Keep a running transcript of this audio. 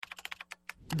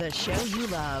The show you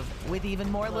love, with even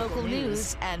more local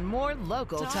news and more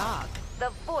local talk. The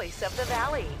voice of the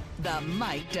Valley. The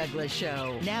Mike Douglas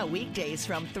Show. Now weekdays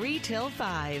from 3 till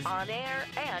 5. On air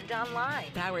and online.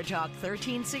 Power Talk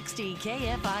 1360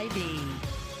 KFIV.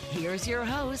 Here's your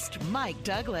host, Mike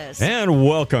Douglas. And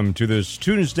welcome to this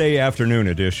Tuesday afternoon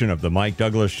edition of the Mike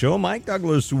Douglas Show. Mike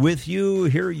Douglas with you.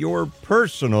 Here, your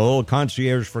personal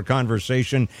concierge for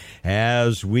conversation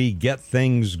as we get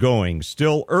things going.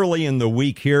 Still early in the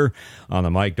week here on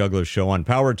the Mike Douglas Show on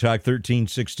Power Talk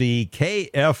 1360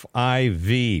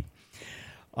 KFIV.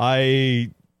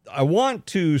 I want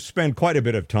to spend quite a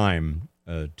bit of time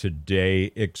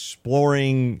today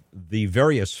exploring the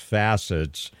various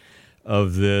facets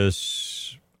of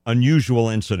this unusual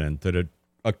incident that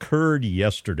occurred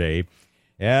yesterday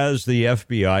as the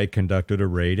FBI conducted a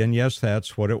raid. And yes,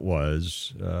 that's what it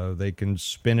was. They can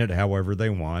spin it however they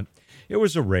want. It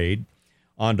was a raid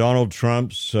on Donald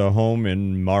Trump's home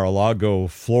in Mar-a-Lago,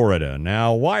 Florida.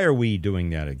 Now, why are we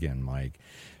doing that again, Mike?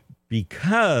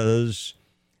 Because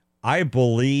I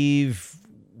believe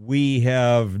we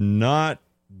have not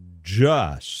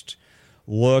just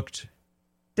looked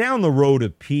down the road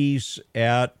of peace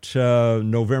at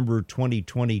November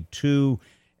 2022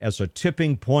 as a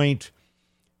tipping point.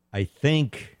 I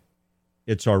think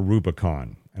it's our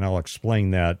Rubicon, and I'll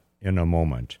explain that in a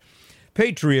moment.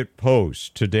 Patriot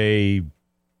Post today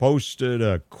posted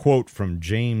a quote from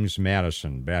James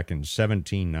Madison back in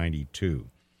 1792.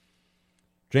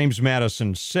 James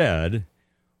Madison said,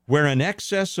 "Where an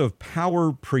excess of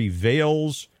power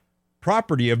prevails,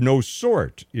 property of no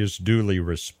sort is duly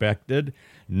respected.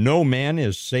 No man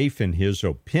is safe in his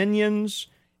opinions,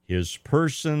 his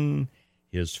person,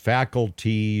 his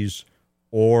faculties,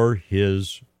 or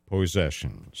his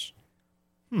possessions."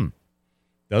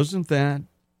 Doesn't that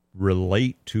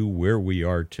relate to where we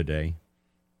are today?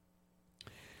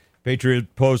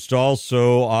 Patriot Post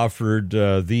also offered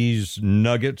these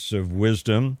nuggets of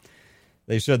wisdom.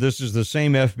 They said this is the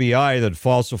same FBI that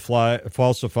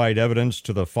falsified evidence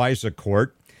to the FISA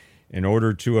court in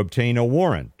order to obtain a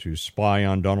warrant to spy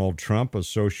on Donald Trump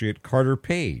associate Carter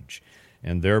Page,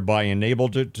 and thereby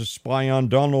enabled it to spy on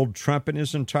Donald Trump and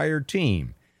his entire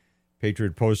team.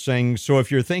 Patriot Post saying, so if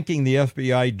you're thinking the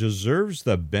FBI deserves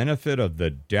the benefit of the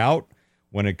doubt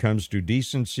when it comes to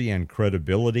decency and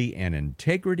credibility and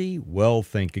integrity, well,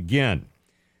 think again.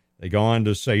 They go on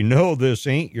to say, no, this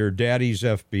ain't your daddy's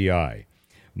FBI.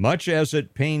 Much as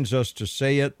it pains us to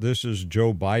say it, this is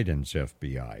Joe Biden's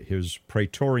FBI, his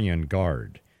Praetorian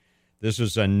Guard. This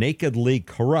is a nakedly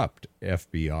corrupt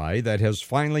FBI that has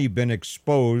finally been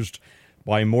exposed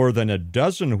by more than a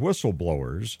dozen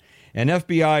whistleblowers, an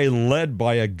FBI led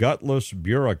by a gutless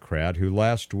bureaucrat who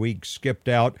last week skipped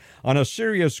out on a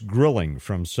serious grilling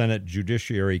from Senate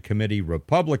Judiciary Committee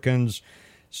Republicans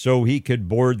so he could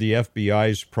board the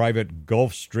FBI's private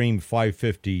Gulfstream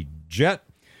 550 jet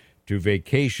to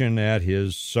vacation at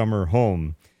his summer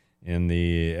home in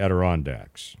the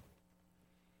Adirondacks.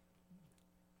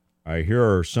 Here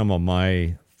are some of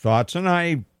my thoughts, and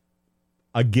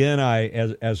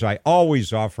as I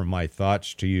always offer my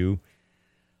thoughts to you,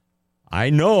 I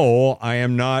know I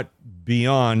am not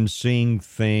beyond seeing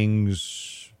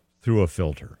things through a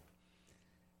filter,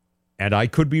 and I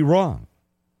could be wrong.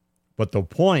 But the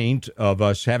point of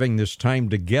us having this time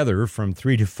together from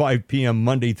 3 to 5 p.m.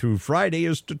 Monday through Friday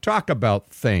is to talk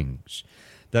about things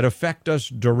that affect us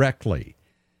directly.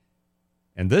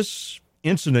 And this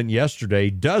incident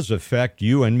yesterday does affect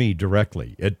you and me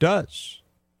directly. It does.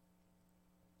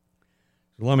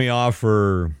 So let me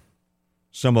offer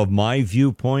some of my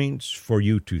viewpoints for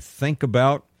you to think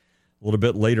about. A little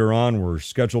bit later on, we're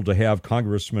scheduled to have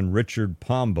Congressman Richard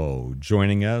Pombo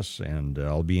joining us, and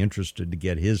I'll be interested to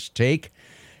get his take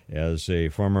as a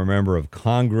former member of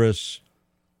Congress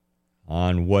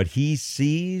on what he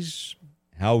sees,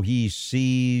 how he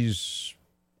sees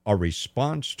a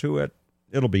response to it.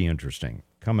 It'll be interesting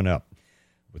coming up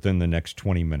within the next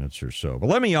 20 minutes or so. But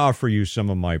let me offer you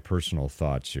some of my personal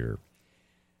thoughts here.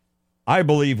 I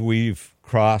believe we've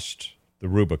crossed the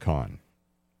Rubicon.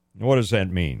 What does that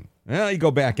mean? Well, you go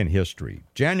back in history.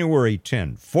 January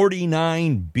 10,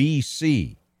 49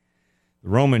 B.C., the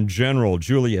Roman general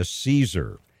Julius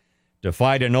Caesar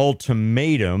defied an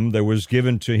ultimatum that was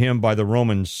given to him by the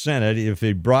Roman Senate. If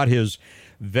he brought his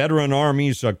veteran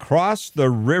armies across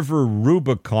the river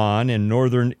Rubicon in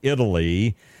northern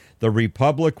Italy, the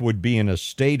Republic would be in a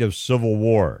state of civil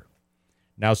war.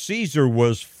 Now, Caesar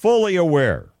was fully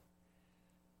aware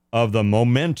of the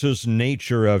momentous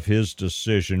nature of his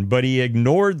decision, but he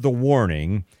ignored the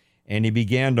warning and he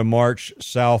began to march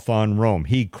south on Rome.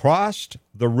 He crossed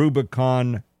the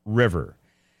Rubicon River.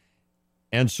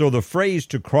 And so the phrase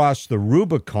to cross the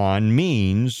Rubicon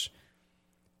means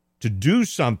to do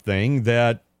something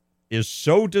that is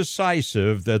so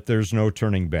decisive that there's no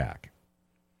turning back.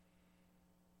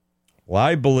 Well,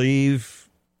 I believe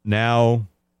now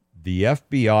the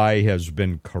FBI has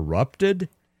been corrupted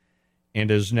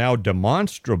and is now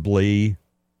demonstrably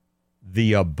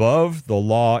the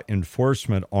above-the-law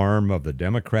enforcement arm of the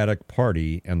Democratic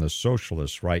Party and the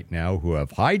socialists right now who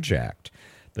have hijacked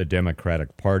the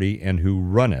Democratic Party and who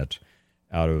run it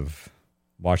out of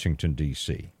Washington,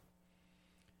 D.C.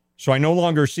 So I no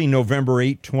longer see November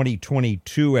 8,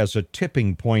 2022 as a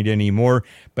tipping point anymore,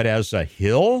 but as a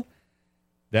hill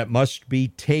that must be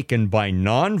taken by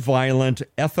nonviolent,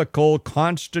 ethical,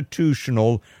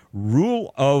 constitutional,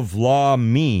 rule of law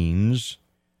means.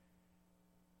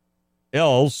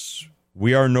 Else,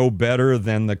 we are no better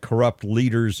than the corrupt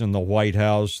leaders in the White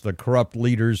House, the corrupt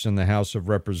leaders in the House of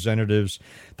Representatives,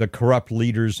 the corrupt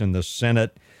leaders in the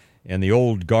Senate, and the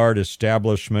old guard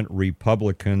establishment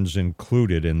Republicans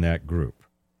included in that group.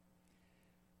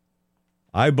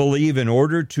 I believe in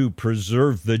order to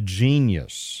preserve the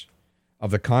genius of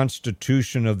the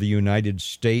Constitution of the United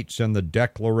States and the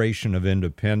Declaration of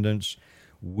Independence,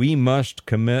 we must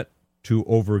commit to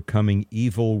overcoming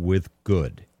evil with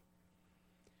good.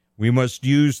 We must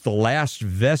use the last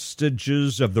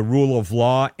vestiges of the rule of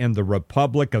law and the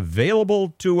republic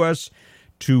available to us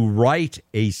to right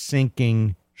a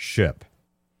sinking ship.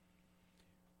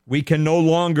 We can no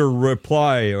longer let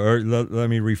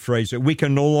me rephrase it. We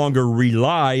can no longer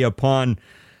rely upon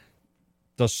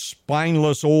the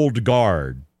spineless old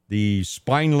guard, the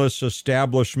spineless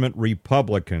establishment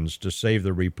Republicans to save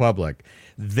the republic.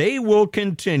 They will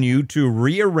continue to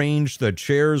rearrange the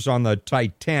chairs on the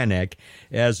Titanic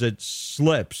as it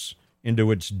slips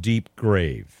into its deep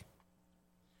grave.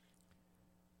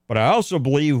 But I also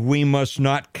believe we must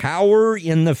not cower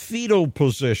in the fetal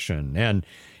position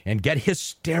and get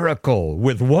hysterical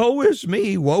with woe is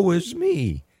me, woe is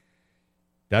me.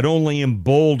 That only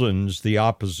emboldens the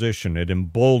opposition. It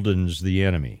emboldens the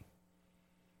enemy.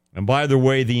 And by the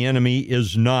way, the enemy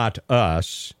is not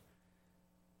us.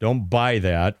 Don't buy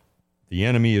that. The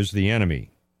enemy is the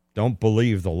enemy. Don't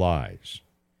believe the lies.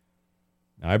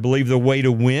 I believe the way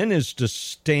to win is to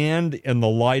stand in the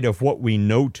light of what we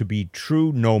know to be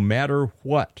true no matter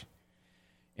what,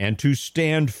 and to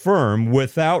stand firm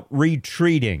without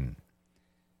retreating.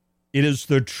 It is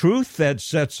the truth that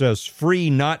sets us free,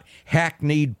 not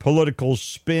hackneyed political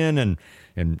spin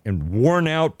and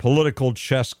worn-out political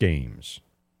chess games.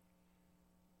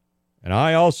 And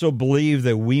I also believe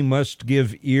that we must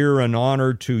give ear and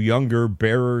honor to younger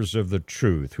bearers of the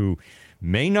truth who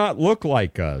may not look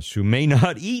like us, who may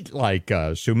not eat like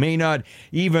us, who may not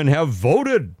even have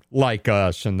voted like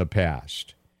us in the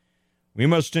past. We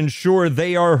must ensure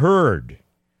they are heard.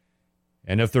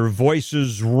 And if their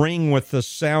voices ring with the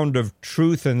sound of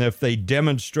truth, and if they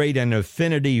demonstrate an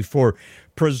affinity for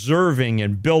preserving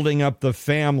and building up the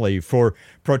family, for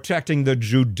protecting the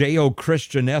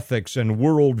Judeo-Christian ethics and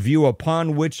worldview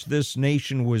upon which this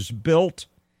nation was built,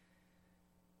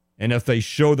 and if they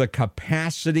show the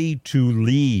capacity to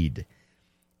lead,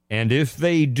 and if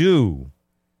they do,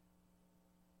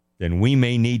 then we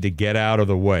may need to get out of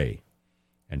the way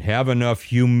and have enough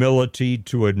humility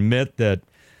to admit that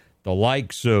the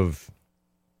likes of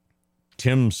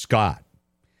Tim Scott,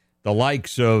 the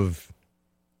likes of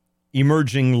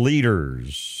emerging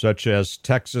leaders such as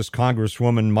Texas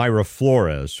Congresswoman Mayra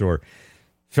Flores or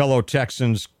fellow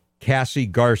Texans Cassie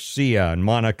Garcia and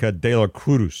Monica de la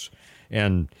Cruz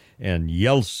and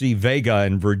Yelsey Vega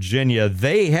in Virginia,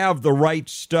 they have the right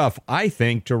stuff, I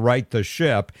think, to right the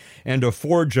ship and to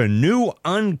forge a new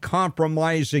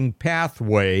uncompromising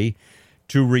pathway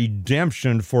to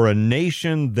redemption for a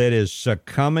nation that is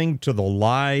succumbing to the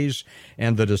lies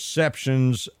and the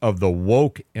deceptions of the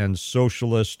woke and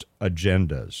socialist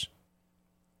agendas.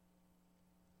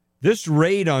 This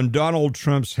raid on Donald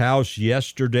Trump's house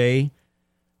yesterday,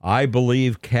 I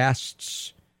believe,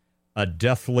 casts a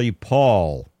deathly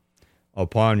pall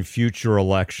upon future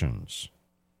elections.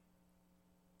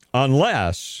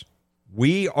 Unless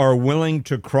we are willing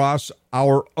to cross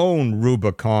our own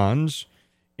Rubicons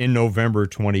in November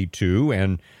 22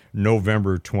 and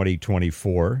November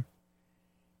 2024,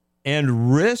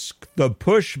 and risk the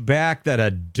pushback that a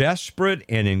desperate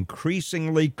and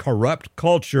increasingly corrupt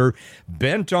culture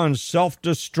bent on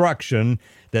self-destruction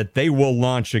that they will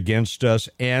launch against us,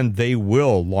 and they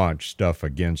will launch stuff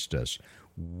against us.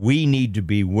 We need to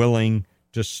be willing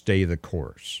to stay the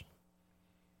course.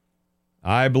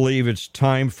 I believe it's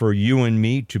time for you and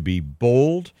me to be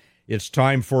bold It's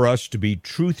time for us to be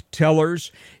truth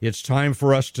tellers. It's time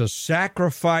for us to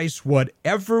sacrifice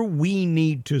whatever we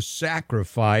need to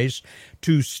sacrifice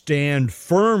to stand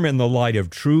firm in the light of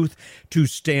truth, to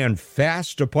stand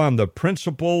fast upon the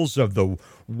principles of the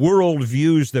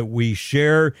worldviews that we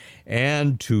share,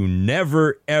 and to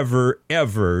never, ever,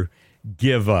 ever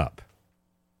give up.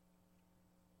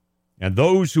 And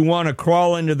those who want to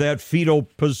crawl into that fetal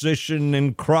position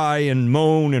and cry and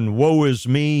moan and woe is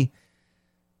me,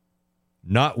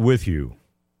 not with you.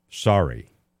 Sorry.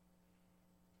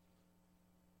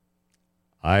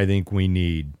 I think we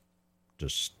need to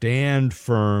stand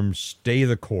firm, stay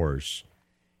the course,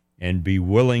 and be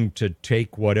willing to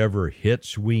take whatever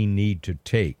hits we need to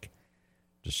take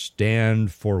to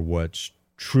stand for what's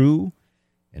true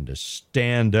and to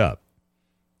stand up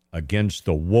against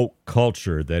the woke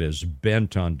culture that is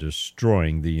bent on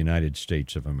destroying the United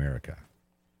States of America.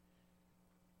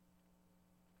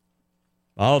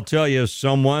 I'll tell you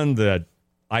someone that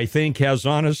I think has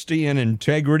honesty and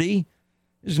integrity.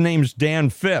 His name's Dan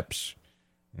Phipps.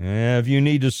 If you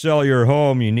need to sell your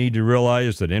home, you need to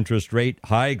realize that interest rate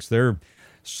hikes, they're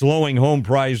slowing home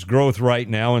price growth right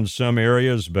now in some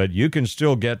areas, but you can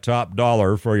still get top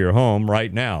dollar for your home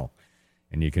right now.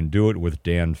 And you can do it with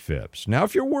Dan Phipps. Now,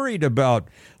 if you're worried about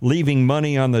leaving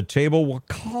money on the table, well,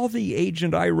 call the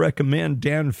agent I recommend,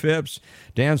 Dan Phipps.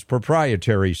 Dan's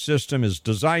proprietary system is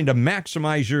designed to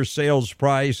maximize your sales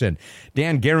price, and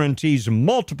Dan guarantees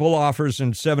multiple offers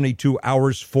in 72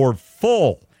 hours for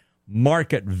full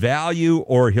market value,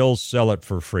 or he'll sell it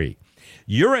for free.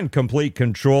 You're in complete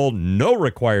control, no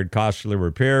required costly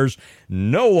repairs,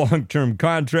 no long-term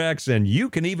contracts, and you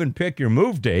can even pick your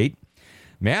move date.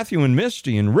 Matthew and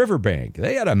Misty in Riverbank,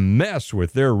 they had a mess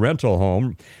with their rental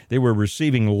home. They were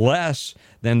receiving less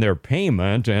than their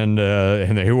payment, and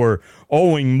they were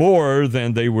owing more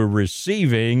than they were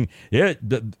receiving.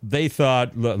 They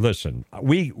thought, listen,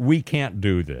 we can't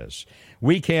do this.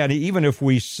 We can't, even if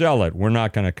we sell it, we're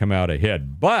not going to come out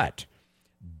ahead. But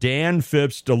Dan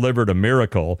Phipps delivered a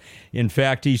miracle. In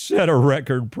fact, he set a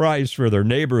record price for their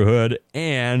neighborhood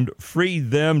and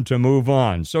freed them to move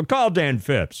on. So call Dan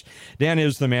Phipps. Dan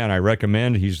is the man I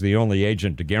recommend. He's the only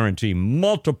agent to guarantee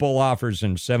multiple offers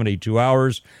in 72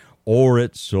 hours, or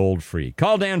it's sold free.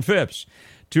 Call Dan Phipps,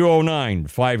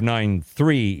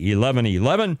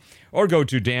 209-593-1111, or go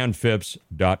to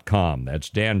danphipps.com. That's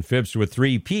Dan Phipps with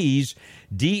 3 P's,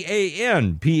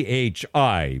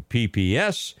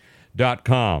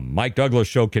 DANPHIPPS.com. Mike Douglas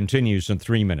Show continues in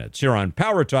 3 minutes here on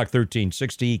Power Talk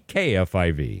 1360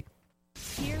 KFIV.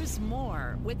 Here's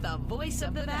more with the voice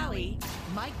of the Valley,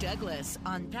 Mike Douglas,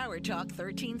 on Power Talk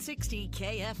 1360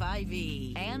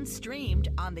 KFIV and streamed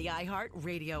on the iHeart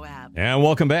Radio app. And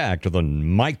welcome back to the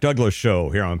Mike Douglas Show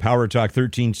here on Power Talk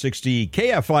 1360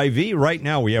 KFIV. Right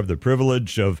now we have the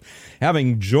privilege of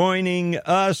having joining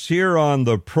us here on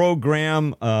the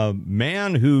program a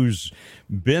man who's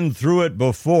been through it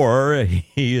before.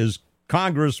 He is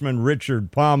Congressman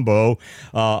Richard Pombo.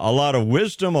 A lot of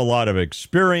wisdom, a lot of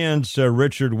experience.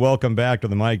 Richard, welcome back to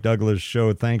the Mike Douglas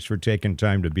Show. Thanks for taking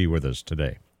time to be with us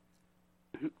today.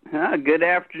 Good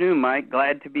afternoon, Mike.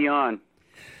 Glad to be on.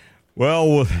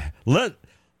 Well, let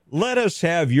us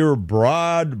have your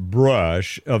broad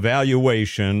brush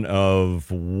evaluation of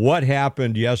what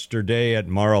happened yesterday at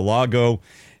Mar-a-Lago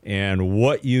and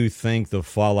what you think the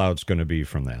fallout's going to be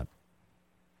from that.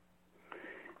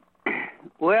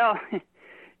 Well,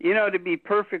 to be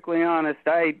perfectly honest,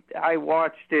 I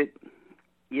watched it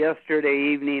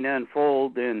yesterday evening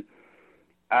unfold, and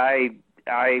I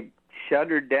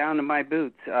shuddered down to my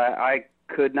boots. I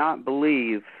could not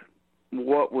believe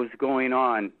what was going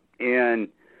on. And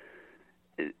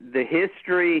the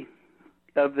history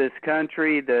of this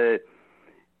country, the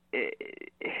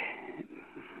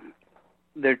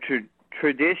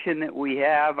tradition that we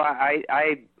have,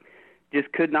 I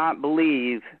just could not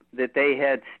believe that they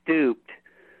had stooped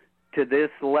to this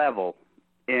level.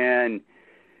 And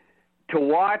to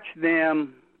watch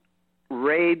them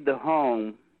raid the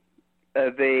home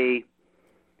of a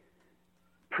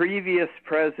previous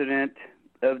president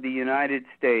of the United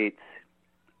States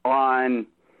on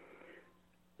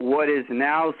what is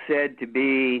now said to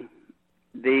be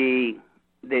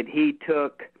that he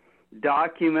took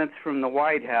documents from the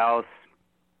White House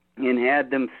and had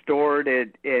them stored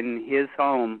in his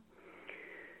home,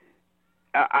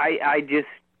 I just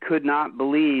could not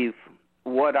believe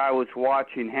what I was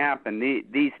watching happen.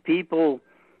 These people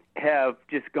have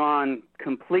just gone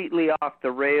completely off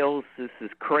the rails. This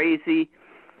is crazy.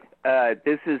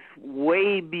 This is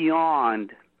way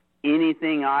beyond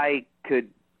anything I could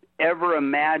ever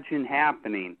imagine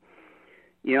happening.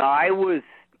 I was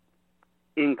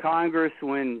in Congress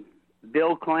when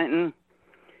Bill Clinton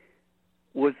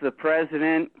was the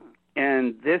president,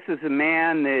 and this is a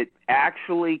man that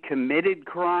actually committed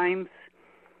crimes.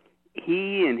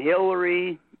 He and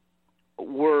Hillary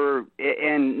were,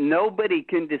 and nobody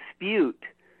can dispute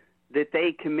that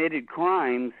they committed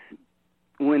crimes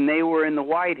when they were in the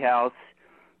White House,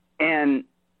 and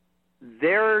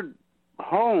their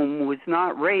home was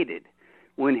not raided.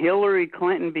 When Hillary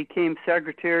Clinton became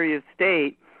Secretary of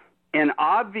State and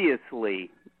obviously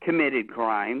committed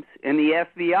crimes, and the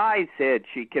FBI said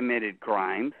she committed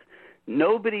crimes,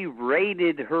 nobody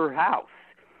raided her house.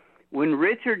 When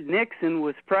Richard Nixon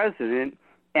was president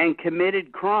and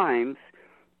committed crimes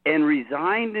and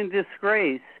resigned in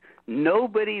disgrace,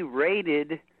 nobody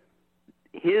raided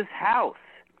his house.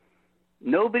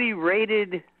 Nobody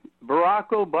raided Barack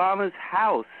Obama's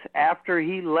house after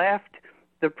he left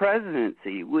the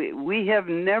presidency. We have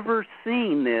never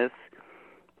seen this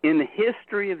in the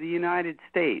history of the United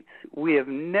States. We have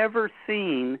never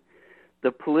seen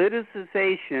the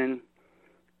politicization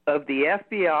of the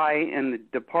FBI and the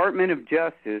Department of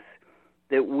Justice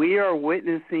that we are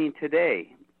witnessing today.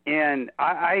 And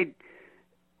I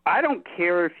don't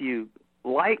care if you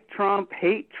like Trump,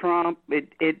 hate Trump,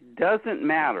 it doesn't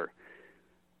matter.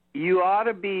 You ought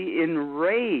to be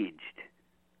enraged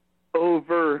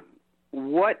over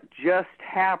what just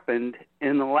happened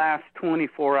in the last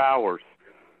 24 hours,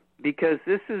 because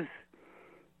this is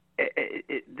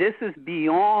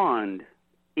beyond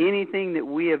anything that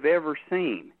we have ever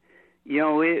seen. You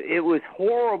know, it was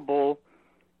horrible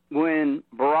when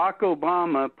Barack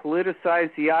Obama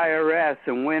politicized the IRS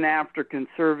and went after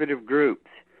conservative groups.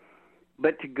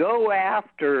 But to go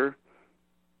after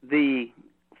the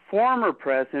former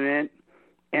president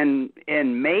and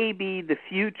maybe the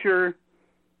future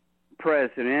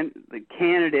president, the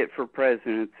candidate for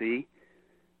presidency,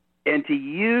 and to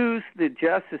use the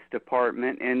Justice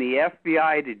Department and the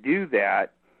FBI to do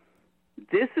that,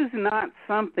 this is not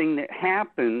something that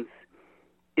happens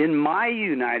in my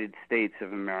United States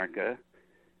of America.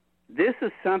 This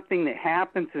is something that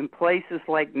happens in places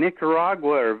like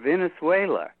Nicaragua or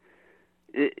Venezuela.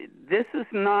 This is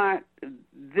not,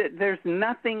 there's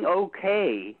nothing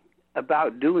okay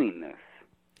about doing this.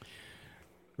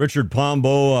 Richard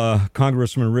Pombo,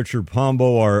 Congressman Richard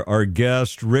Pombo, our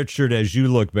guest. Richard, as you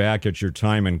look back at your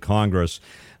time in Congress,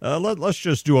 let's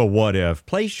just do a what if.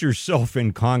 Place yourself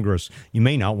in Congress. You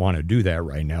may not want to do that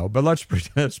right now, but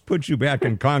let's put you back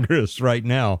in Congress right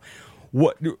now.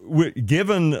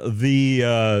 Given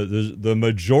the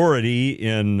majority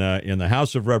in the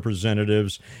House of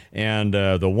Representatives and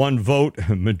the one vote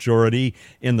majority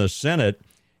in the Senate,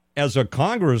 as a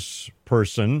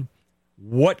congressperson,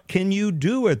 what can you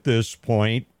do at this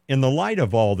point in the light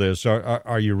of all this?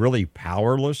 Are you really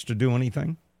powerless to do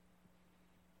anything?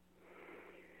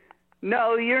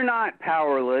 No, you're not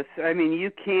powerless. I mean,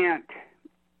 you can't,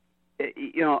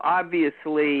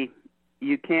 obviously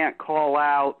you can't call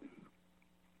out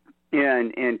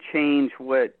and change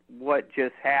what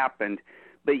just happened,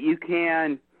 but you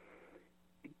can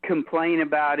complain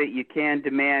about it. You can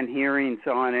demand hearings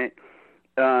on it.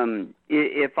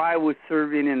 If I was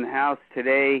serving in the House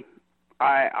today,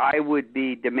 I would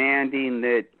be demanding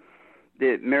that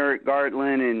Merrick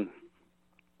Garland and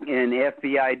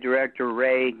FBI Director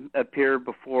Wray appear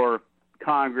before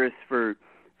Congress for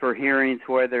hearings,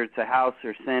 whether it's a House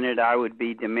or Senate. I would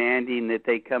be demanding that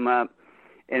they come up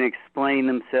and explain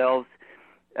themselves.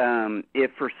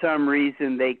 If for some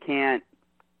reason they can't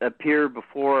appear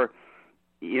before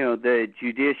the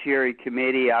Judiciary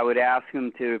Committee, I would ask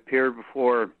them to appear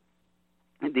before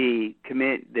the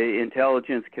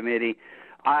Intelligence Committee.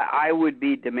 I would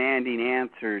be demanding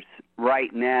answers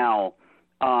right now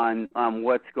on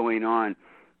what's going on.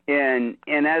 And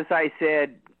as I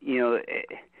said,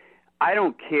 I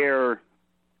don't care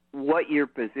what your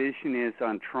position is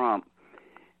on Trump.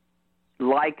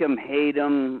 Like him, hate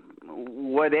him,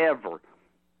 whatever.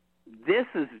 This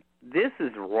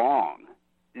is wrong.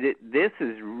 This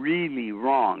is really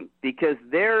wrong, because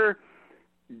their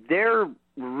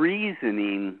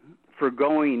reasoning for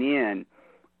going in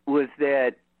was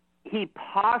that he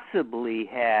possibly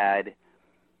had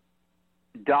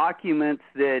documents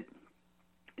that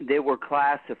were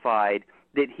classified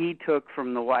that he took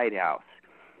from the White House.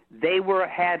 They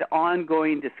had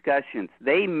ongoing discussions.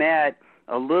 They met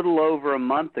a little over a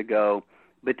month ago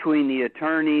between the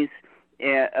attorneys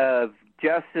of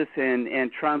Justice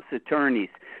and Trump's attorneys.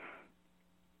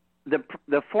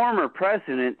 The former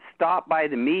president stopped by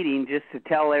the meeting just to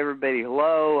tell everybody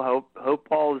hello, hope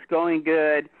all is going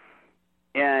good,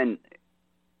 and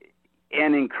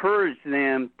encouraged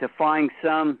them to find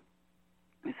some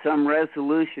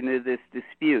resolution to this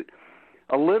dispute.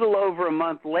 a little over a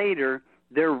month later,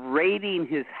 they're raiding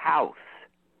his house.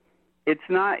 It's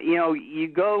not, you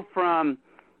go from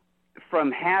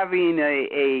having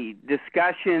a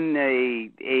discussion,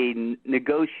 a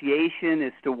negotiation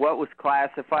as to what was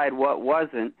classified, what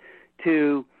wasn't,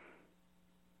 to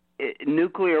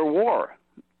nuclear war.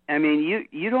 I mean,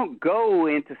 you don't go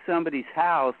into somebody's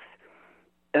house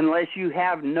unless you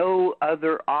have no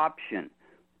other option.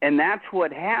 And that's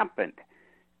what happened.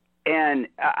 And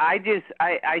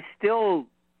I still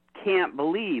can't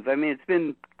believe, I mean, it's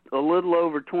been a little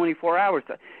over 24 hours.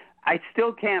 I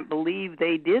still can't believe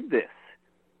they did this.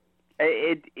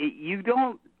 You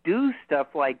don't do stuff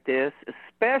like this,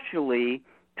 especially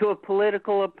to a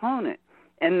political opponent.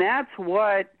 And that's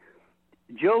what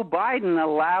Joe Biden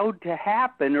allowed to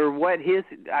happen, or what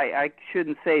I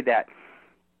shouldn't say that,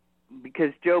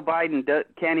 because Joe Biden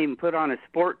can't even put on a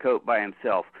sport coat by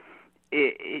himself.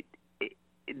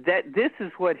 That this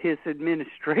is what his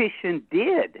administration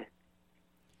did.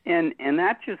 And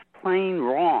that's just plain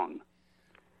wrong.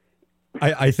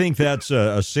 I think that's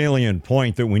a salient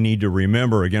point that we need to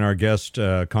remember. Again, our guest,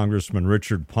 Congressman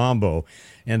Richard Pombo,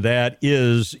 and that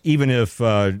is, even if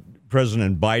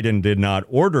President Biden did not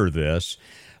order this,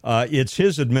 it's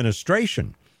his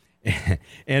administration,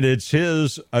 and it's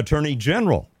his attorney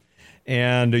general.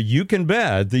 And you can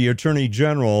bet the attorney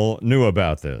general knew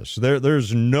about this.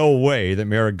 There's no way that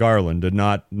Merrick Garland did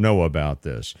not know about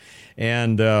this.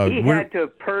 And he had to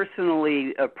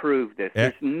personally approve this.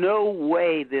 There's no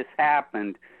way this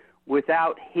happened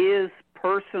without his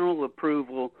personal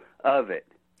approval of it.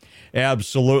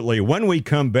 Absolutely. When we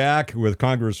come back with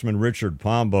Congressman Richard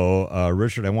Pombo,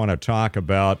 Richard, I want to talk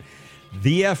about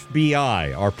the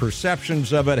FBI, our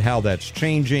perceptions of it, how that's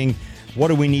changing. What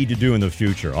do we need to do in the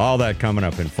future? All that coming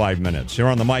up in 5 minutes here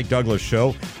on the Mike Douglas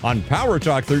Show on Power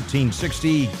Talk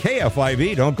 1360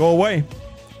 KFIV. Don't go away.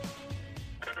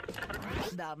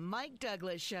 The Mike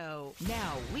Douglas Show,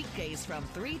 now weekdays from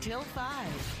 3 till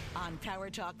 5 on Power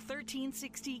Talk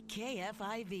 1360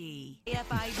 KFIV.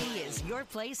 KFIV is your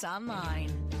place online.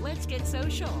 Let's get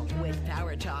social with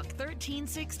Power Talk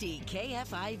 1360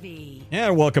 KFIV.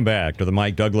 And welcome back to the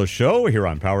Mike Douglas Show here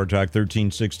on Power Talk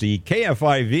 1360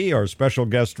 KFIV. Our special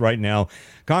guest right now,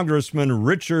 Congressman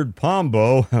Richard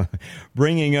Pombo,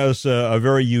 bringing us a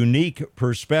very unique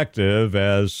perspective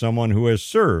as someone who has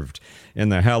served in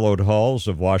the hallowed halls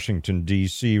of Washington,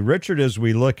 D.C. Richard, as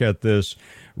we look at this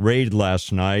raid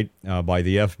last night by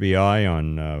the FBI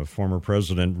on former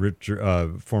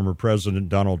President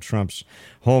Donald Trump's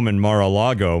home in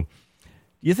Mar-a-Lago,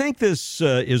 you think this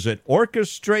is it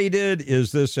orchestrated?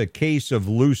 Is this a case of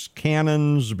loose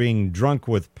cannons being drunk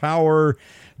with power,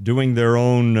 doing their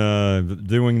own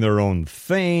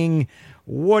thing?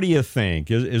 What do you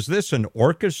think? Is this an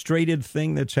orchestrated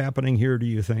thing that's happening here, do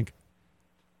you think?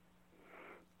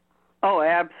 Oh,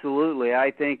 absolutely. I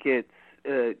think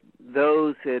it's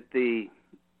those at the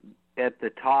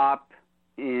top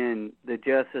in the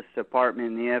Justice Department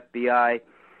and the FBI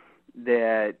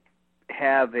that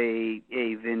have a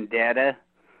vendetta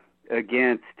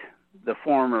against the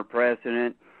former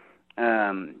president.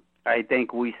 I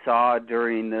think we saw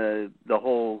during the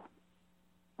whole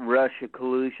Russia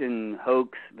collusion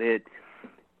hoax that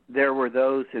there were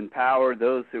those in power,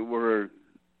 those that were,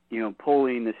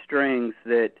 pulling the strings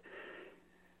that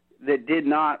did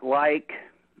not like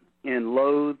and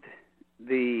loathed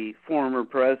the former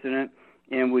president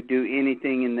and would do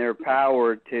anything in their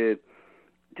power to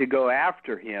go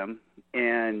after him,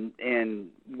 and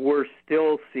we're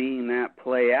still seeing that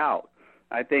play out.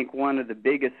 I think one of the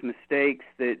biggest mistakes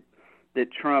that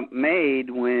Trump made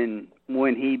when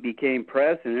he became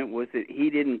president was that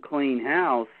he didn't clean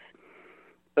house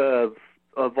of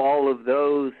all of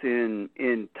those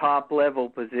in top level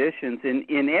positions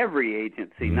in every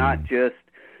agency, not just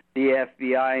the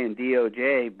FBI and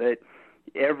DOJ, but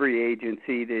every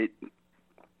agency that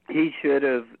he should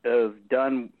have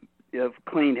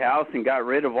cleaned house and got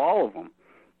rid of all of them.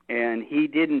 And he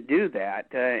didn't do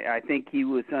that. I think he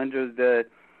was under the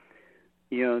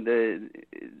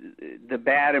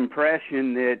bad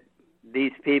impression that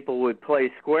these people would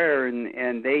play square,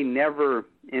 and they never.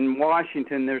 In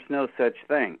Washington, there's no such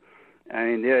thing. I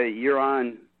mean, you're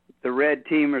on the red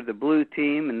team or the blue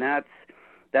team, and that's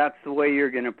the way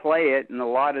you're going to play it. And a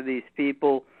lot of these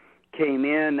people came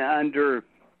in under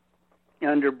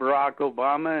Barack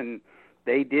Obama, and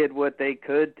they did what they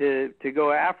could to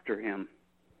go after him.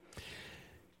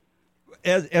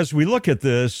 As we look at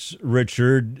this,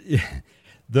 Richard,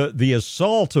 the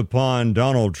assault upon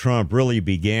Donald Trump really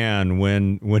began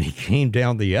when he came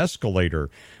down the escalator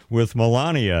with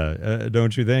Melania,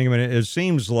 don't you think? I mean, it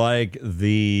seems like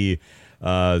the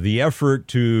The effort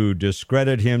to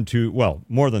discredit him,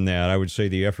 more than that, I would say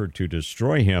the effort to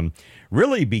destroy him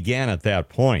really began at that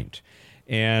point,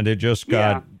 and it just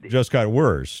got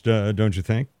worse, don't you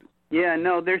think? Yeah,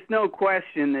 no, there's no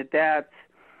question that's,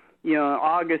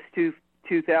 August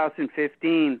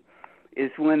 2015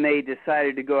 is when they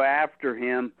decided to go after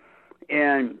him,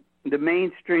 and the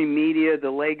mainstream media,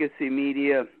 the legacy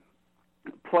media,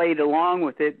 played along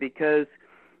with it because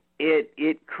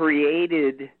it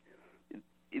created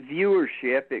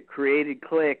viewership, it created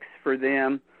clicks for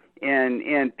them,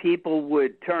 and people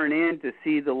would turn in to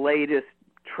see the latest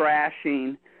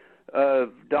trashing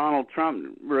of Donald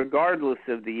Trump, regardless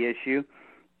of the issue.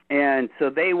 And so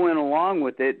they went along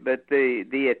with it, but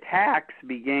the attacks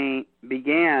began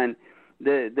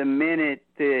the minute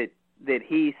that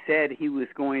he said he was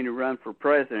going to run for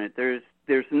president.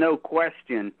 There's no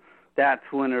question that's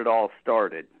when it all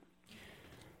started.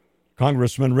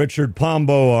 Congressman Richard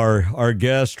Pombo, our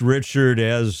guest. Richard,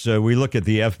 as we look at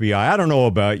the FBI, I don't know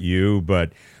about you,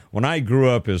 but when I grew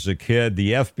up as a kid,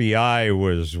 the FBI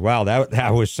was,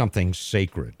 that was something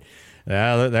sacred.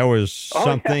 That was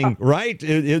something, right?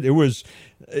 It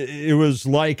was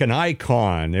like an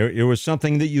icon. It was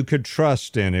something that you could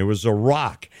trust in. It was a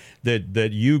rock that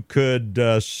you could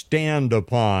stand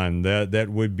upon, that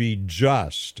would be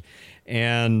just.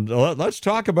 And let's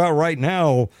talk about right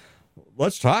now.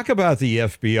 Let's talk about the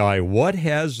FBI. What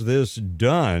has this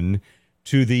done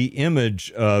to the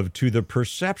image to the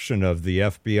perception of the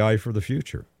FBI for the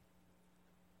future?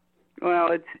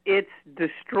 Well, it's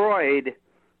destroyed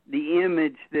the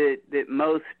image that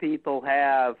most people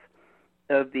have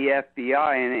of the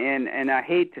FBI, and I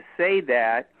hate to say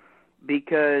that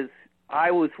because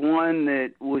I was one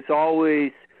that was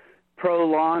always pro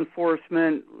law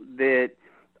enforcement, that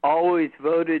always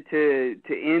voted to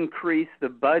increase the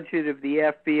budget of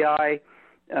the FBI.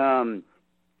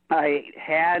 I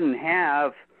had and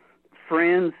have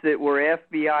friends that were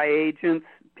FBI agents,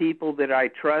 people that I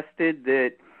trusted,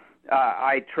 that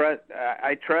I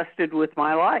trusted with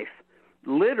my life,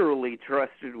 literally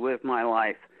trusted with my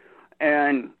life.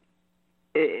 And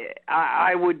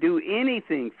I would do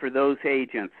anything for those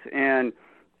agents. And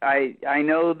I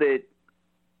know that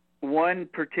one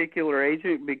particular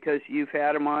agent, because you've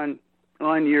had him on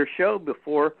your show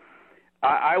before,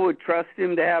 I would trust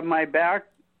him to have my back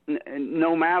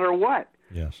no matter what.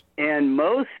 Yes. And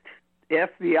most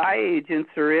FBI agents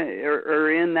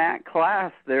are in that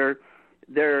class. They're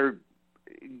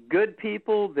good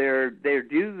people. They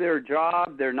do their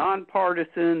job. They're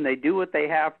nonpartisan. They do what they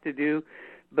have to do.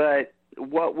 But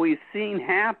what we've seen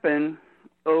happen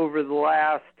over the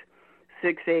last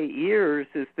 6-8 years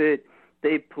is that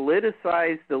they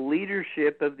politicized the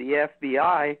leadership of the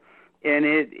FBI, and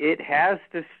it has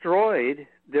destroyed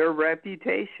their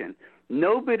reputation.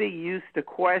 Nobody used to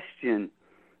question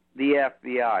the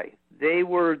FBI. They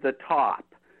were the top,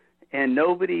 and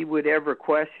nobody would ever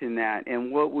question that.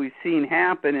 And what we've seen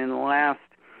happen in the last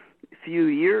few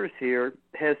years here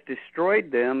has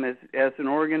destroyed them as an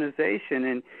organization,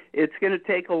 and it's going to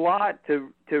take a lot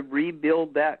to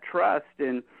rebuild that trust.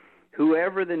 And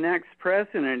whoever the next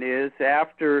president is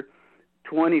after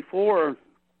 24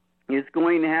 is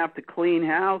going to have to clean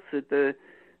house at the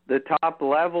top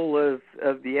level of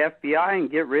the FBI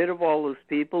and get rid of all those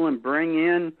people and bring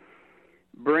in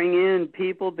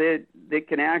people that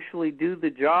can actually do the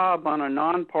job on a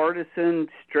nonpartisan,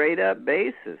 straight-up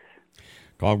basis.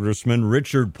 Congressman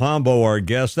Richard Pombo, our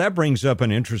guest. That brings up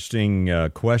an interesting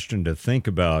question to think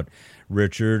about,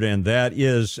 Richard, and that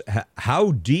is,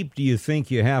 how deep do you think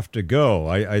you have to go?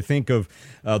 I think of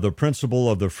the principle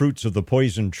of the fruits of the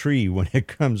poison tree when it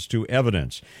comes to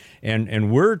evidence.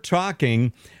 And we're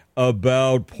talking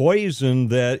about poison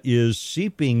that is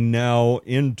seeping now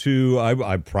into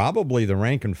I probably the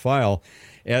rank and file.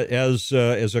 As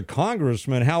a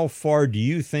congressman, how far do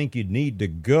you think you'd need to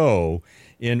go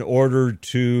in order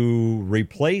to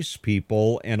replace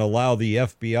people and allow the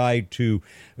FBI to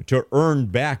earn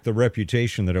back the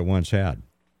reputation that it once had?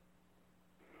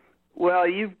 Well,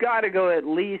 you've got to go at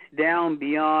least down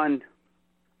beyond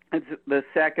the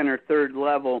second or third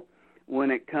level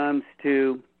when it comes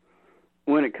to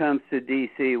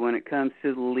D.C., when it comes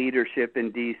to the leadership in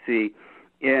D.C.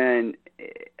 And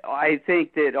I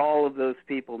think that all of those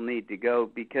people need to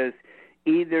go, because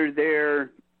either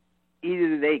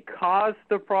they caused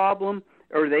the problem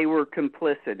or they were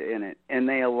complicit in it and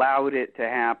they allowed it to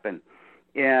happen.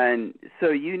 And so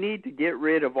you need to get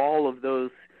rid of all of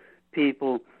those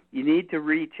people. You need to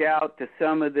reach out to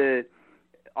some of the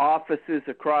offices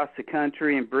across the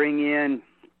country and bring in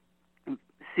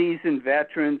seasoned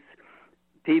veterans,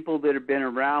 people that have been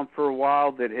around for a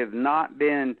while, that have not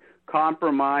been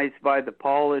compromised by the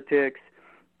politics,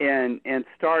 and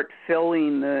start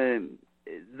filling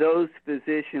those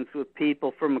positions with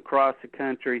people from across the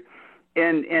country.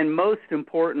 And most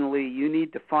importantly, you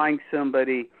need to find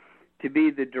somebody to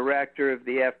be the director of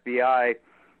the FBI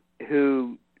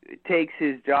who takes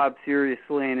his job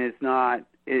seriously and is not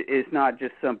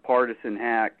just some partisan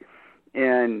hack.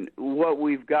 And what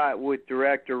we've got with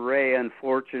Director Wray,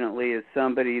 unfortunately, is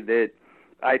somebody that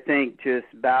I think just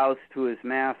bows to his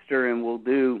master and will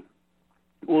do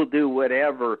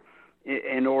whatever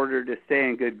in order to stay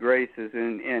in good graces.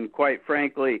 And quite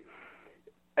frankly,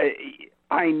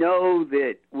 I know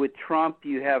that with Trump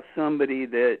you have somebody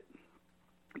that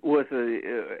was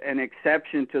an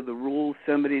exception to the rules,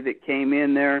 somebody that came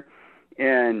in there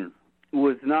and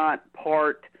was not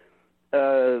part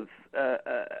of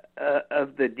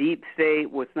the deep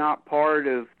state, was not part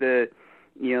of the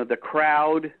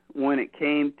crowd when it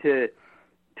came to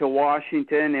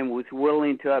Washington, and was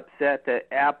willing to upset the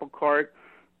apple cart.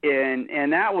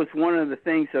 And that was one of the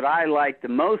things that I liked the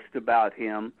most about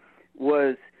him,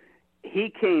 was he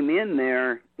came in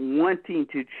there wanting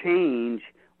to change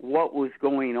what was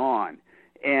going on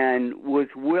and was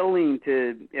willing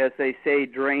to, as they say,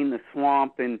 drain the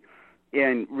swamp and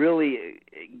really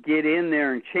get in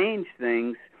there and change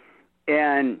things.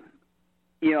 And,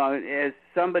 as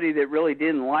somebody that really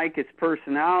didn't like his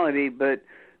personality but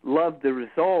loved the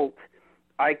result,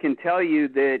 I can tell you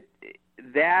that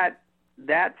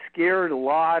scared a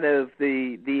lot of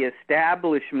the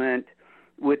establishment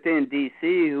within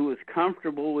D.C. who was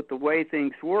comfortable with the way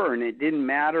things were. And it didn't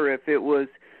matter if it was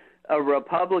a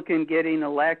Republican getting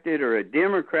elected or a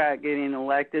Democrat getting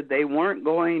elected. They weren't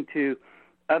going to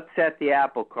upset the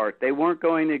apple cart. They weren't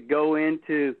going to go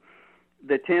into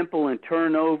the temple and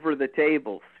turn over the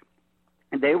tables.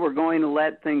 And they were going to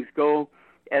let things go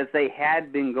as they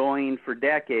had been going for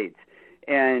decades.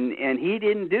 And he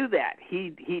didn't do that.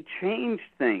 He changed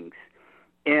things.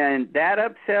 And that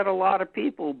upset a lot of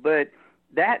people, but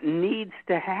that needs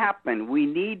to happen. We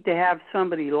need to have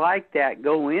somebody like that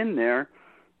go in there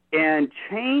and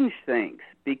change things,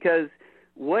 because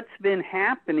what's been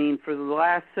happening for the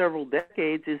last several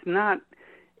decades is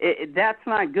that's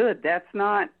not good. That's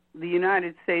not the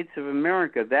United States of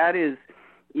America. That is,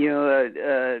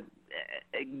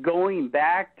 going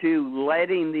back to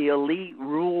letting the elite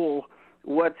rule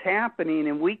what's happening,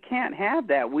 and we can't have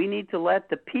that. We need to let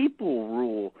the people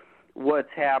rule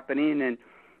what's happening, and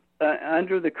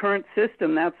under the current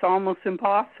system, that's almost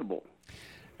impossible.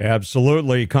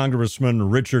 Absolutely. Congressman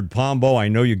Richard Pombo, I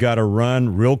know you got to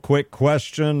run. Real quick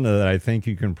question that I think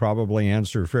you can probably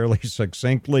answer fairly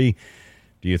succinctly.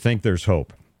 Do you think there's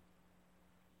hope?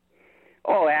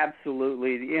 Oh,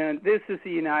 absolutely. This is the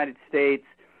United States.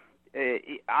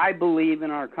 I believe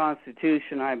in our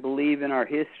Constitution. I believe in our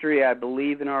history. I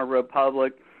believe in our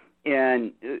republic.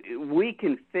 And we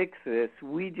can fix this.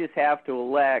 We just have to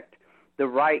elect the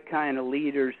right kind of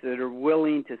leaders that are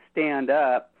willing to stand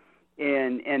up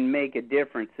and make a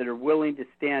difference, that are willing to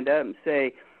stand up and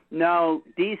say, no,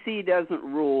 D.C. doesn't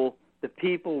rule, the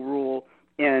people rule,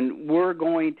 and we're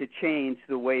going to change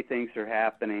the way things are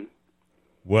happening.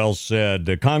 Well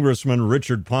said. Congressman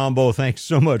Richard Pombo, thanks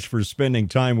so much for spending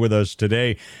time with us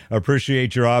today.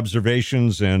 Appreciate your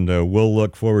observations, and we'll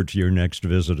look forward to your next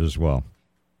visit as well.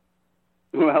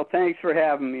 Well, thanks for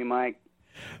having me, Mike.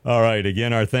 All right.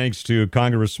 Again, our thanks to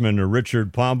Congressman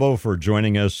Richard Pombo for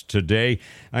joining us today.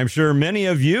 I'm sure many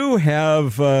of you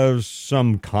have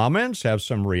some comments, have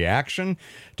some reaction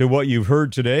to what you've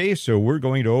heard today. So we're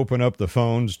going to open up the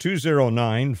phones,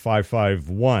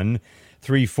 209-551-3483,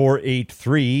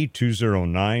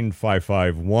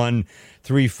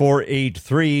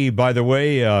 209-551-3483. By the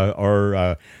way,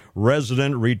 our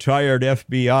resident retired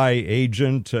FBI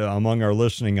agent among our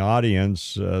listening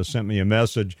audience sent me a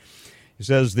message. He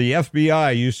says the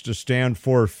FBI used to stand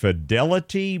for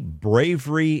fidelity,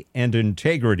 bravery, and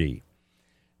integrity.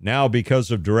 Now,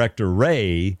 because of Director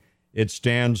Wray, it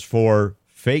stands for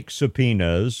fake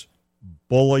subpoenas,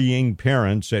 bullying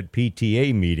parents at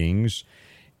PTA meetings,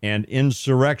 and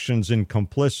insurrections in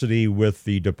complicity with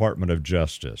the Department of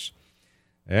Justice.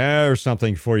 There's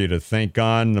something for you to think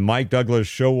on. The Mike Douglas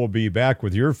Show will be back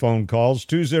with your phone calls,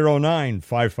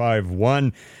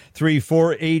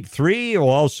 209-551-3483. You'll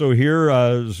also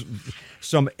hear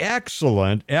some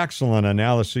excellent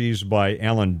analyses by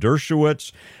Alan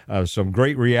Dershowitz, some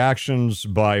great reactions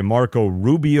by Marco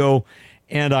Rubio,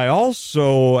 and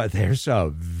there's a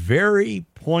very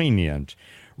poignant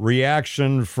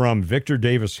reaction from Victor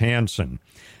Davis Hanson,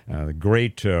 the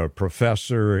great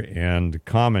professor and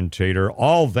commentator.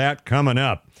 All that coming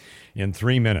up in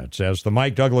 3 minutes as the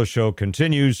Mike Douglas Show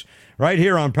continues right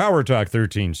here on Power Talk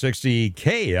 1360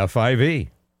 KFIV.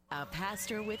 A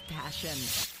pastor with passion.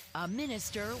 A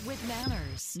minister with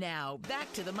manners. Now,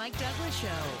 back to the Mike Douglas Show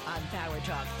on Power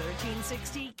Talk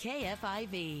 1360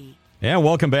 KFIV. And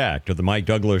welcome back to the Mike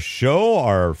Douglas Show.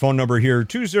 Our phone number here,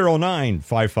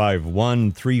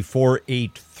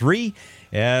 209-551-3483,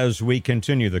 as we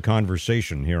continue the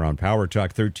conversation here on Power Talk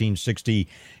 1360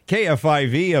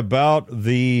 KFIV about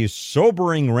the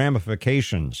sobering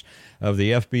ramifications of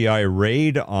the FBI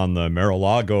raid on the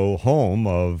Mar-a-Lago home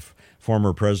of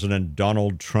former President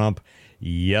Donald Trump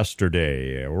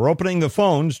yesterday. We're opening the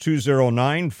phones,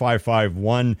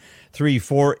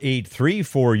 209-551-3483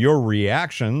 for your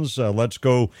reactions. Let's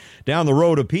go down the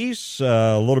road a piece,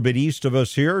 a little bit east of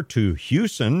us here to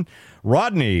Houston.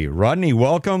 Rodney,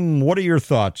 welcome. What are your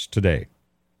thoughts today?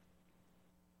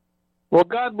 Well,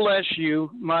 God bless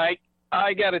you, Mike.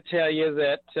 I got to tell you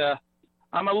that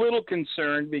I'm a little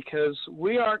concerned because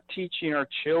we aren't teaching our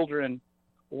children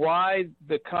why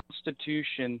the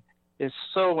Constitution is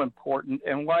so important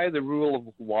and why the rule of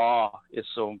law is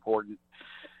so important.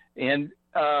 And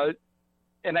I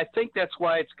think that's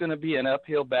why it's going to be an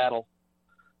uphill battle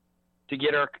to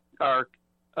get our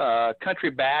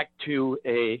country back to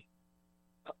a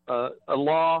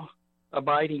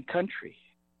law-abiding country.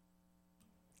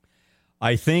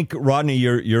 I think, Rodney,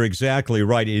 you're exactly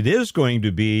right. It is going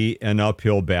to be an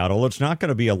uphill battle. It's not going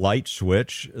to be a light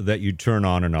switch that you turn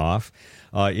on and off.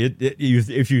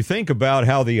 If you think about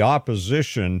how the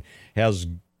opposition has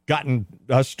gotten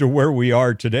us to where we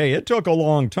are today, it took a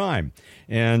long time.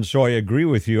 And so I agree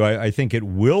with you. I think it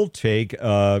will take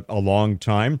a long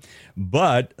time,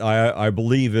 but I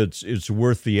believe it's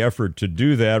worth the effort to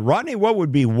do that. Rodney, what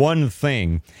would be one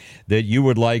thing that you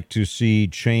would like to see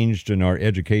changed in our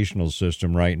educational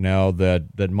system right now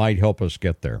that might help us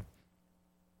get there?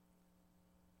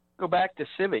 Go back to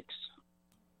civics.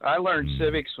 I learned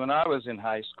civics when I was in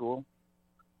high school.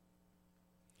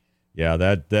 Yeah,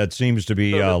 that seems to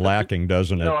be lacking,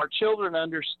 doesn't it? So our children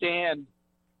understand.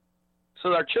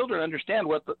 So our children understand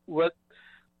what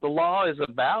the law is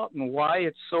about and why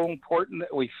it's so important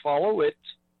that we follow it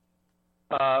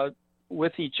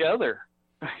with each other.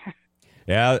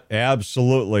 Yeah,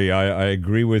 absolutely. I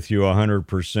agree with you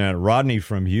 100%. Rodney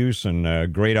from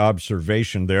Houston, great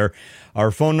observation there.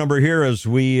 Our phone number here as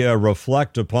we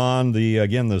reflect upon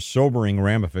the sobering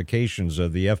ramifications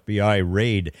of the FBI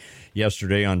raid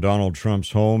yesterday on Donald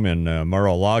Trump's home in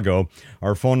Mar-a-Lago.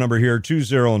 Our phone number here,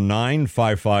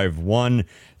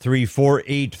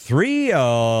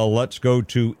 209-551-3483. Let's go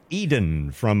to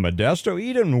Eden from Modesto.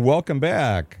 Eden, welcome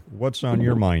back. What's on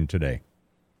your mind today?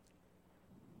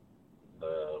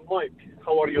 Mike,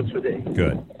 how are you today?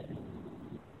 Good.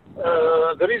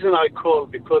 The reason I called,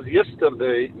 because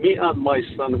yesterday, me and my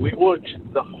son, we watched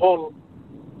the whole,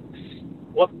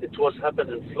 what it was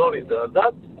happening in Florida.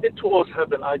 That it was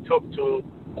happening, I talked to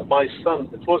my son,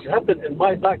 it was happening in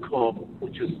my back home,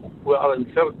 which is, we are in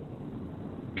third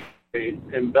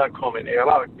in back home in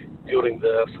Iraq during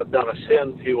the Saddam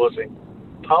Hussein, he was in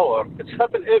power. It's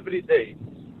happened every day,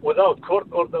 without court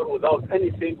order, without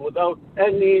anything, without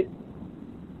any.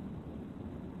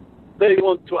 They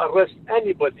want to arrest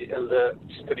anybody in the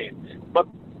street. But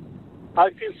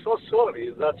I feel so sorry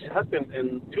that happened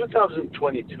in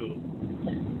 2022.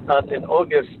 And in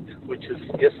August, which is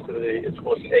yesterday, it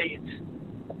was 8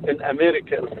 in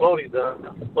America, in Florida.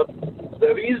 But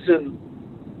the reason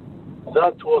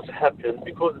that was happened,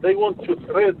 because they want to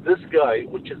threat this guy,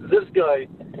 which is this guy,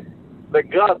 the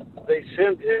God, they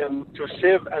sent him to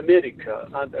save America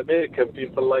and American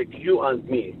people like you and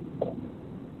me.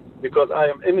 Because I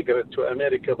am immigrant to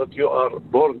America, but you are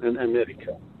born in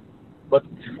America. But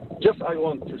just I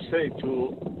want to say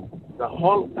to the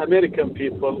whole American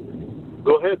people,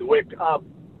 go ahead, wake up.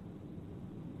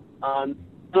 And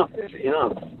enough is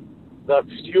enough. That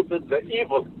stupid, the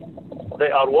evil, they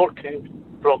are working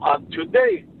from. And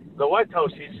today, the White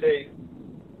House, he say,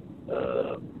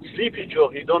 Sleepy Joe,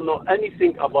 he don't know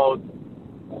anything about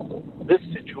this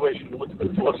situation, what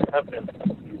was happening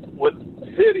with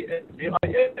 30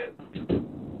 FBI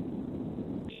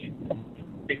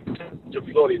to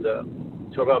Florida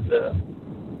to rob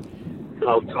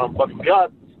Donald Trump. But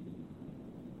God,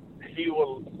 he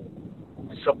will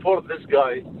support this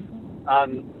guy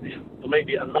and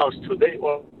maybe announce today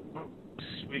or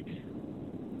this week.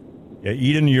 Yeah,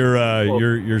 Eden,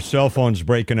 your cell phone's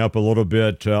breaking up a little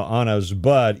bit on us,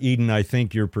 but Eden, I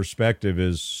think your perspective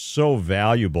is so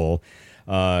valuable,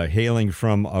 hailing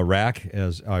from Iraq,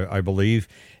 as I believe,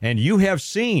 and you have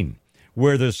seen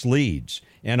where this leads.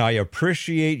 And I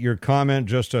appreciate your comment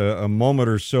just a moment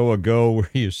or so ago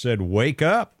where you said, wake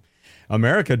up.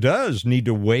 America does need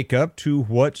to wake up to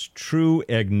what's true,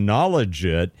 acknowledge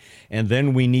it, and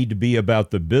then we need to be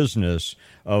about the business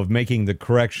of making the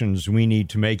corrections we need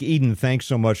to make. Eden, thanks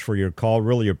so much for your call.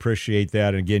 Really appreciate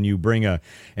that. And again, you bring an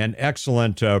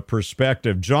excellent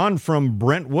perspective. John from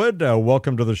Brentwood,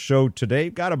 welcome to the show today.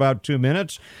 Got about 2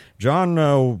 minutes. John,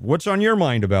 what's on your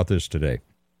mind about this today?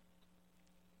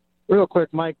 Real quick,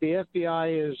 Mike, the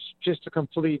FBI is just a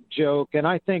complete joke, and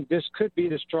I think this could be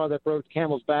the straw that broke the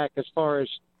camel's back as far as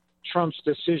Trump's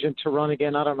decision to run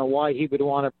again. I don't know why he would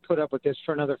want to put up with this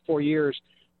for another 4 years,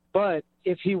 but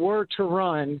if he were to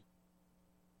run,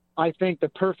 I think the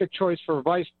perfect choice for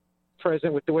vice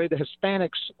president, with the way the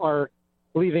Hispanics are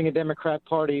leaving the Democrat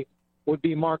Party, would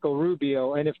be Marco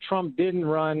Rubio. And if Trump didn't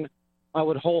run, I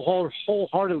would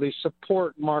wholeheartedly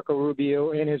support Marco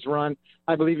Rubio in his run.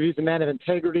 I believe he's a man of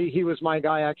integrity. He was my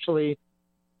guy actually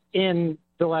in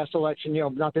the last election,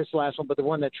 not this last one, but the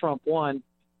one that Trump won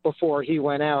before he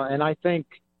went out. And I think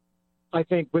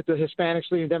with the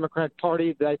Hispanics leading the Democrat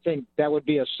Party, I think that would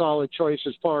be a solid choice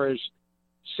as far as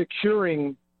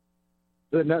securing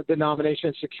the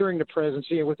nomination, securing the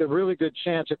presidency, and with a really good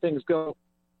chance, if things go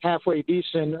halfway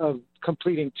decent, of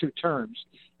completing 2 terms.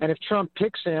 And if Trump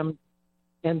picks him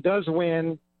and does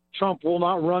win, Trump will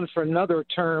not run for another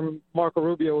term. Marco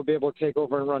Rubio will be able to take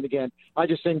over and run again. I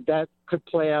just think that could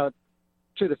play out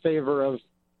to the favor of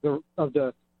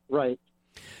the right.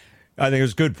 I think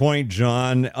it's a good point,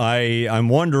 John. I'm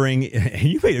wondering,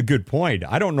 you made a good point.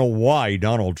 I don't know why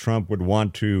Donald Trump would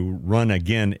want to run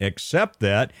again, except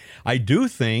that I do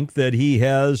think that he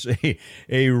has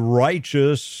a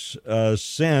righteous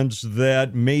sense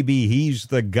that maybe he's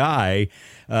the guy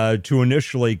to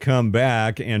initially come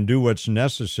back and do what's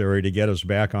necessary to get us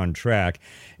back on track.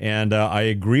 And I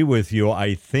agree with you.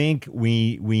 I think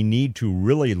we need to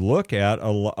really look at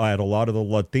a lot of the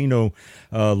Latino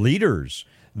leaders.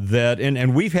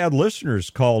 And we've had listeners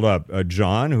called up,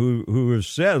 John, who have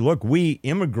said, look, we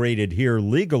immigrated here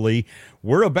legally.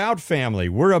 We're about family.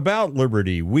 We're about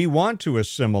liberty. We want to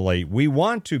assimilate. We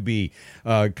want to be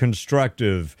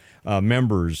constructive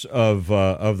members of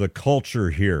the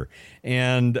culture here.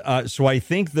 And so I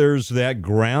think there's that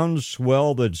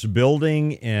groundswell that's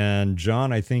building. And,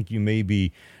 John, I think you may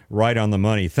be right on the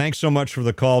money. Thanks so much for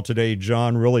the call today,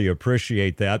 John. Really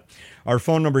appreciate that. Our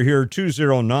phone number here,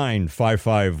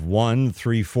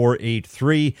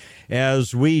 209-551-3483,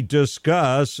 as we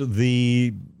discuss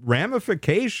the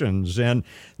ramifications. And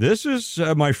this is,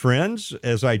 my friends,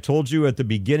 as I told you at the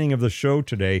beginning of the show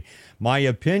today, my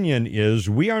opinion is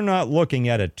we are not looking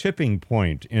at a tipping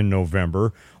point in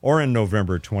November or in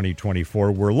November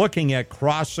 2024. We're looking at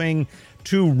crossing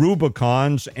 2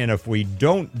 Rubicons, and if we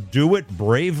don't do it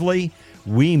bravely,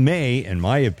 we may, in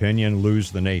my opinion, lose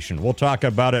the nation. We'll talk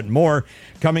about it more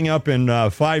coming up in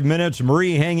 5 minutes.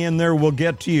 Marie, hang in there. We'll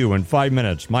get to you in 5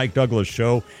 minutes. Mike Douglas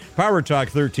Show, Power Talk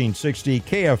 1360,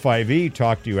 KFIV.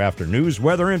 Talk to you after news,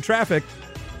 weather, and traffic.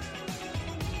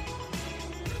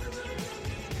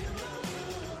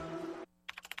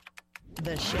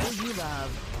 The show you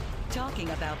love. Talking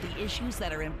about the issues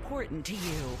that are important to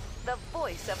you. The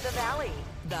voice of the Valley.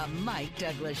 The Mike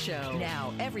Douglas Show.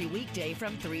 Now, every weekday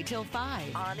from 3 till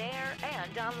 5. On air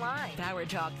and online. Power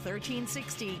Talk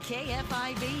 1360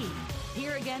 KFIV.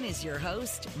 Here again is your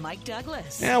host, Mike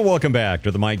Douglas. And welcome back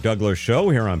to the Mike Douglas Show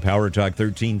here on Power Talk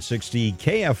 1360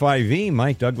 KFIV.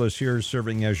 Mike Douglas here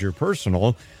serving as your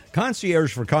personal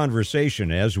concierge for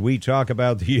conversation as we talk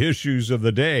about the issues of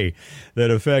the day that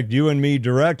affect you and me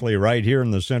directly right here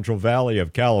in the Central Valley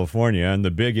of California. And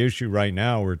the big issue right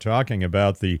now, we're talking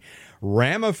about the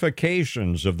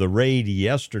ramifications of the raid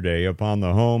yesterday upon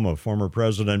the home of former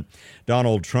President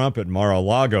Donald Trump at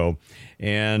Mar-a-Lago.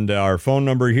 And our phone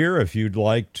number here, if you'd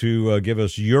like to give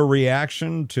us your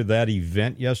reaction to that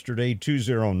event yesterday,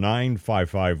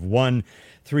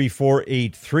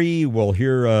 209-551-3483. We'll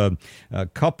hear a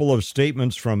couple of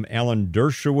statements from Alan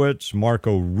Dershowitz,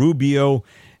 Marco Rubio,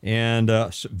 and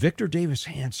Victor Davis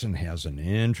Hanson has an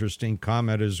interesting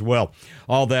comment as well.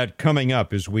 All that coming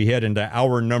up as we head into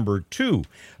hour number 2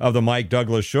 of the Mike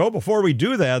Douglas Show. Before we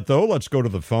do that, though, let's go to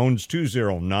the phones,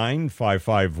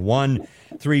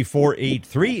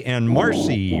 209-551-3483. And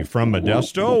Marcy from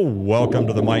Modesto, welcome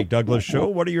to the Mike Douglas Show.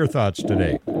 What are your thoughts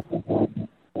today? Well,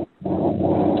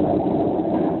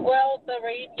 the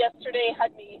raid yesterday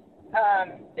had me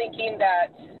thinking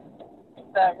that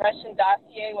the Russian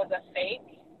dossier was a fake,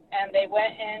 and they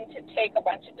went in to take a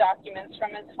bunch of documents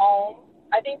from his home.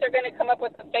 I think they're going to come up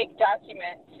with a fake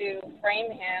document to frame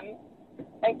him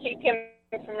and keep him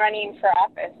from running for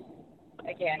office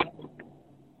again.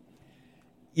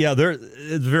 Yeah,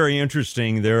 it's very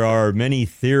interesting. There are many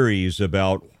theories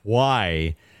about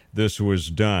why this was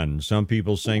done. Some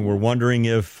people saying we're wondering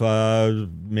if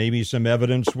maybe some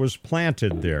evidence was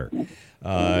planted there.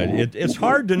 It's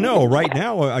hard to know right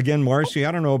now. Again, Marcy,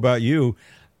 I don't know about you.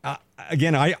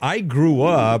 Again, I grew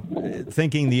up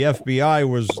thinking the FBI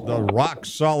was the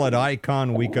rock-solid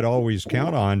icon we could always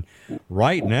count on.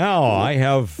 Right now, I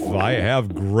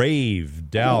have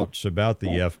grave doubts about the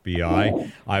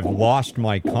FBI. I've lost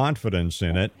my confidence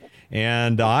in it,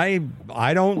 and I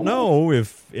don't know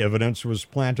if evidence was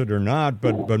planted or not.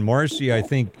 But Marcy, I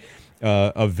think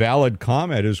a valid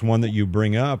comment is one that you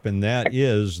bring up, and that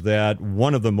is that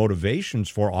one of the motivations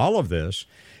for all of this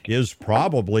is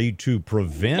probably to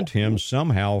prevent him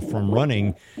somehow from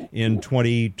running in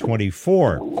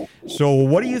 2024. So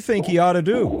what do you think he ought to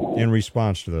do in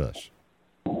response to this?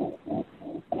 I don't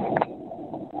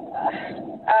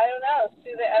know.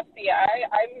 Sue the FBI.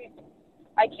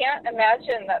 I can't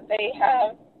imagine that they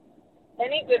have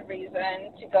any good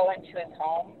reason to go into his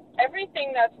home.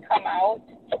 Everything that's come out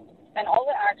and all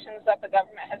the actions that the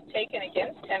government has taken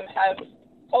against him have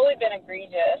totally been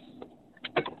egregious.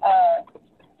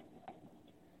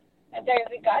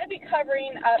 They've got to be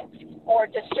covering up or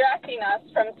distracting us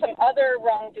from some other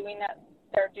wrongdoing that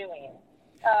they're doing,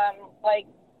 like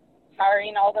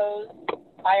hiring all those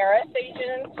IRS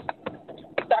agents,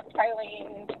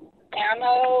 stockpiling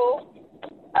ammo,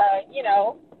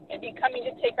 maybe coming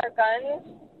to take our guns.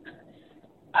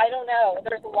 I don't know.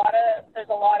 There's a lot of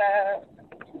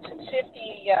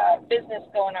shifty business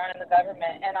going on in the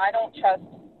government, and I don't trust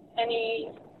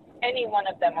any one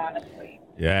of them, honestly.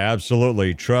 Yeah,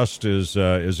 absolutely. Trust is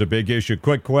a big issue.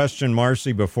 Quick question,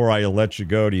 Marcy, before I let you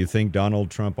go. Do you think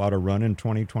Donald Trump ought to run in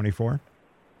 2024?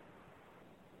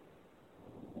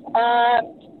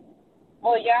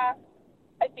 Well, yeah.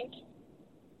 I think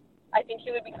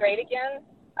he would be great again.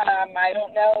 I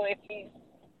don't know if he's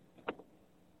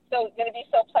going to be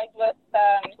so plagued with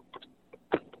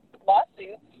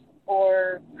lawsuits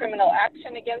or criminal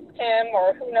action against him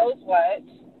or who knows what.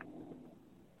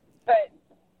 But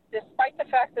despite the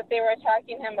fact that they were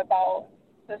attacking him about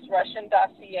this Russian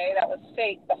dossier that was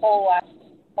fake the whole last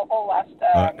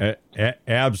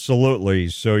absolutely.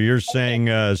 So you're saying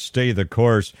stay the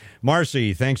course.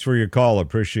 Marcy, thanks for your call.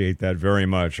 Appreciate that very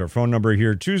much. Our phone number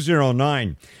here,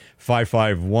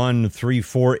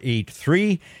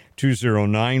 209-551-3483.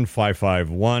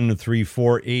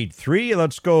 209-551-3483.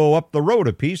 Let's go up the road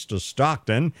a piece to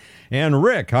Stockton. And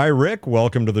Rick. Hi, Rick.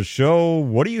 Welcome to the show.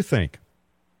 What do you think?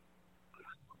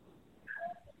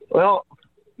 Well,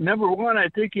 number one, I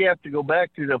think you have to go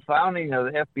back to the founding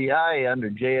of the FBI under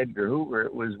J. Edgar Hoover.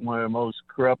 It was one of the most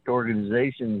corrupt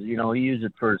organizations. He used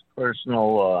it for his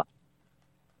personal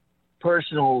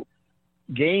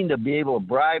gain to be able to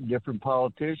bribe different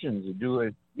politicians to do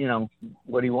it,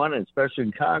 what he wanted, especially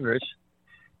in Congress.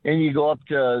 And you go up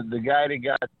to the guy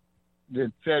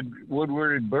that fed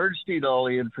Woodward and Bernstein all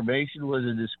the information was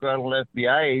a disgruntled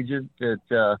FBI agent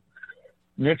that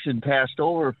Nixon passed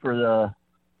over for the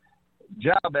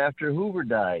job after Hoover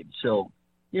died. So,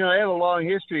 they have a long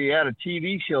history. You had a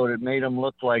TV show that made them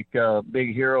look like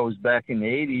big heroes back in the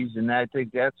 80s, and I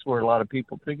think that's where a lot of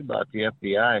people think about the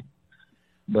FBI.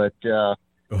 But well,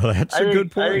 that's a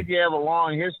good point. I think you have a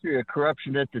long history of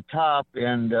corruption at the top,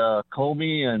 and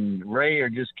Comey and Wray are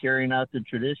just carrying out the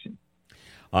tradition.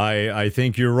 I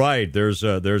think you're right. There's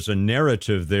a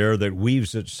narrative there that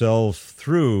weaves itself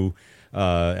through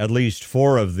at least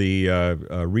four of the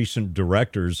recent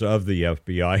directors of the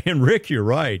FBI. And Rick, you're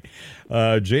right.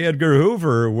 J. Edgar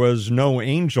Hoover was no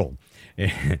angel.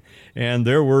 And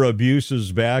there were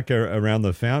abuses back around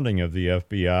the founding of the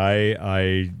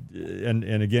FBI.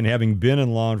 And again, having been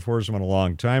in law enforcement a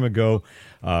long time ago,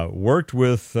 worked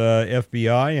with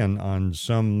FBI on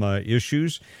some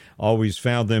issues, always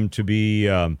found them to be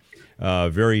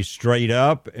very straight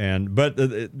up. But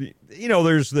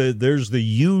there's the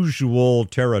usual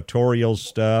territorial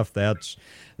stuff. That's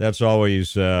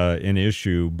always an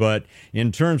issue. But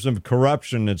in terms of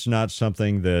corruption, it's not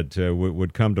something that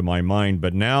would come to my mind.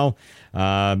 But now,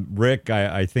 Rick,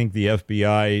 I think the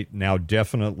FBI now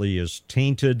definitely is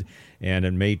tainted, and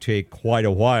it may take quite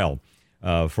a while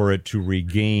for it to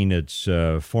regain its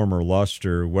former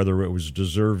luster, whether it was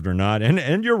deserved or not.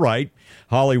 And you're right,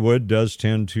 Hollywood does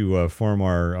tend to form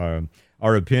our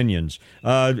opinions.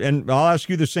 And I'll ask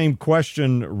you the same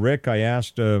question, Rick. I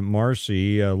asked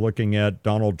Marcy, looking at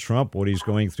Donald Trump, what he's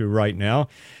going through right now.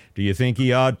 Do you think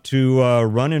he ought to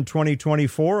run in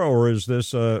 2024, or is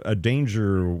this a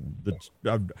danger, that's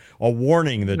a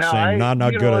warning that's saying not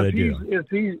good idea?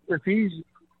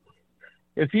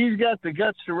 If he's got the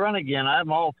guts to run again,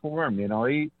 I'm all for him.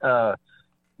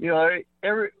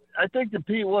 I think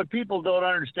what people don't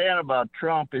understand about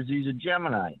Trump is he's a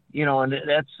Gemini, and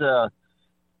that's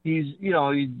he's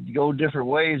you go different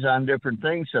ways on different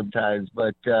things sometimes,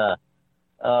 but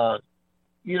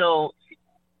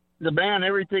the man,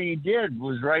 everything he did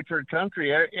was right for the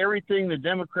country. Everything the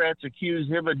Democrats accuse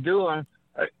him of doing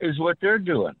is what they're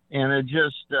doing, and it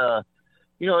just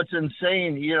it's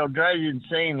insane. Drives you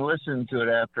insane listening to it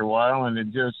after a while, and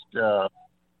it just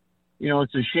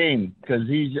it's a shame because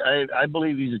I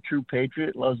believe he's a true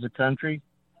patriot, loves the country,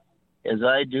 as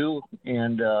I do,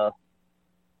 and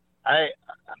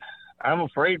I'm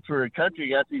afraid for the country.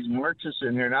 You got these Marxists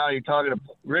in here now. You're talking to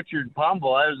Richard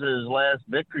Pombo. I was at his last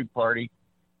victory party.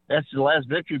 That's the last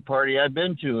victory party I've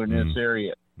been to in this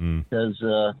area because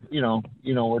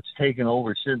what's taken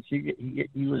over since he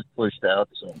was pushed out.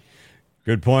 So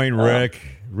good point, Rick.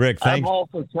 Rick, thanks. I'm all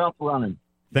for Trump running.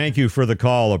 Thank you for the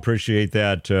call. Appreciate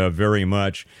that very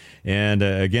much. And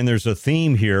again, there's a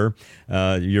theme here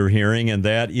you're hearing, and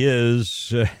that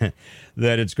is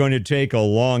that it's going to take a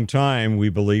long time, we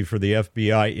believe, for the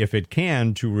FBI, if it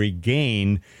can, to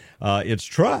regain its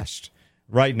trust.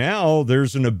 Right now,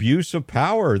 there's an abuse of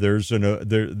power. The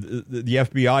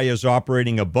FBI is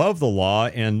operating above the law,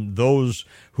 and those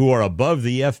who are above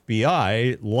the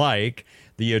FBI, like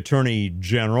the Attorney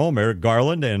General, Merrick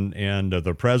Garland, and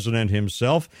the President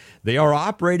himself, they are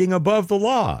operating above the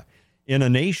law in a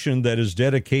nation that is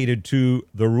dedicated to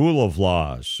the rule of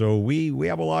law. So we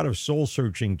have a lot of soul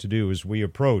searching to do as we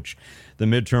approach the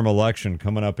midterm election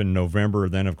coming up in November,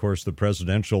 then, of course, the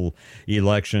presidential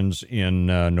elections in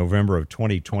November of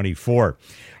 2024.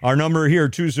 Our number here,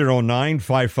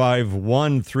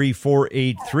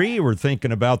 209-551-3483. We're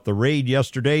thinking about the raid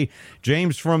yesterday.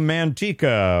 James from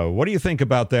Manteca, what do you think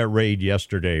about that raid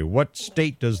yesterday? What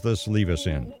state does this leave us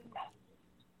in?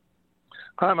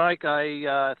 Hi, Mike.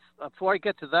 Before I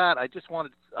get to that, I just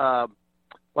wanted I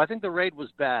think the raid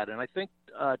was bad, and I think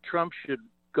Trump should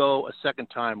go a second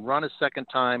time, run a second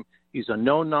time. He's a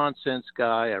no-nonsense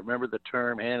guy. I remember the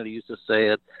term, Hannity used to say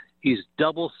it. He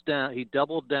double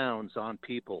downs on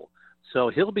people. So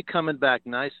he'll be coming back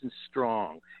nice and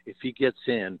strong if he gets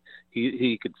in.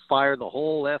 He could fire the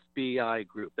whole FBI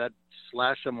group. That'd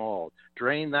slash them all,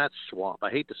 drain that swamp. I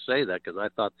hate to say that because I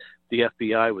thought the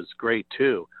FBI was great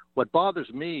too. What bothers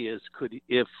me is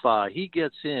if he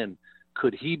gets in,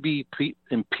 could he be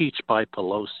impeached by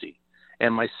Pelosi?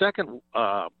 And my second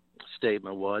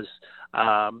statement was,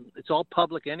 it's all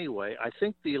public anyway. I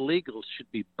think the illegals should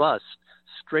be bused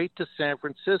straight to San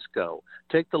Francisco.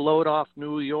 Take the load off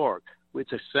New York.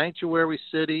 It's a sanctuary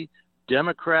city,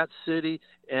 Democrat city,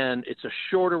 and it's a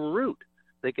shorter route.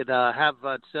 They could have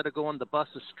instead of going the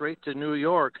buses straight to New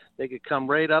York, they could come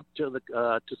right up to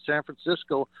San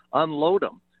Francisco, unload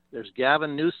them. There's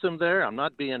Gavin Newsom there. I'm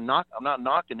not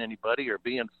knocking anybody or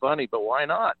being funny, but why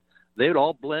not? They'd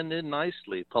all blend in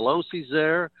nicely. Pelosi's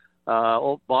there.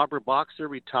 Old Barbara Boxer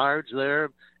retired's there.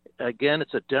 Again,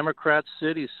 it's a Democrat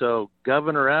city, so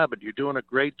Governor Abbott, you're doing a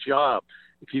great job.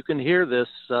 If you can hear this,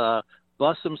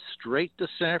 bus them straight to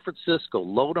San Francisco,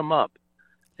 load them up.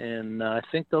 And I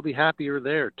think they'll be happier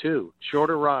there, too.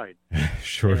 Shorter ride.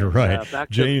 Shorter ride.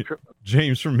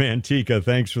 James from Manteca,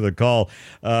 thanks for the call.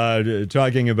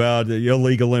 Talking about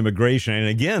illegal immigration. And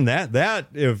again, that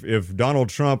if Donald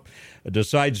Trump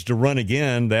decides to run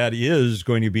again, that is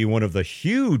going to be one of the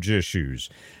huge issues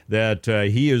that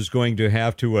he is going to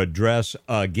have to address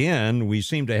again. We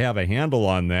seem to have a handle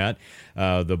on that.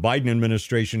 The Biden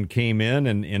administration came in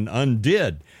and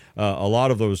undid a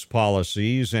lot of those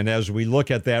policies. And as we look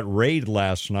at that raid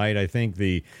last night, I think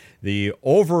the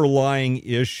overlying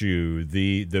issue,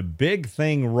 the big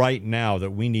thing right now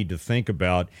that we need to think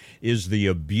about is the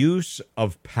abuse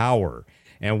of power.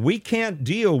 And we can't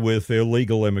deal with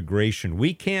illegal immigration.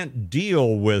 We can't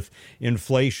deal with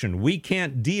inflation. We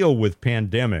can't deal with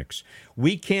pandemics.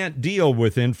 We can't deal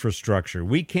with infrastructure.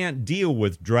 We can't deal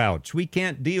with droughts. We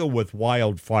can't deal with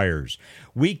wildfires.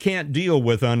 We can't deal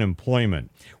with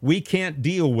unemployment. We can't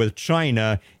deal with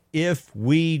China if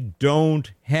we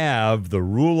don't have the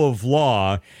rule of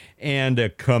law and a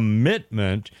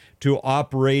commitment to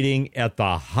operating at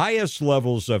the highest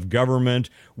levels of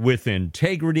government with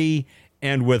integrity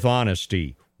and with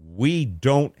honesty. We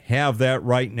don't have that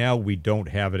right now. We don't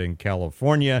have it in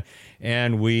California,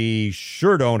 and we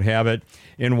sure don't have it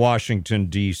in Washington,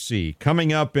 D.C.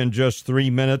 Coming up in just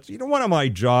 3 minutes, one of my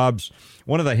jobs,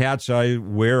 one of the hats I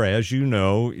wear, as you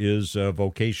know, is a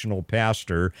vocational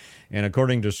pastor. And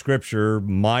according to Scripture,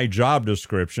 my job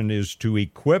description is to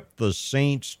equip the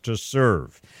saints to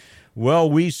serve.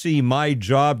 Well, we see my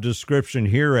job description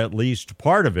here, at least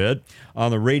part of it,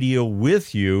 on the radio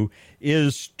with you,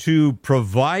 is to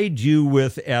provide you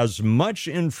with as much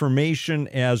information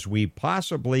as we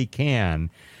possibly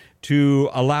can to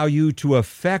allow you to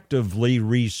effectively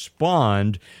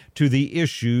respond to the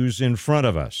issues in front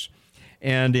of us.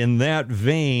 And in that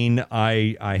vein,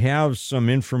 I have some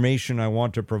information I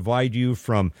want to provide you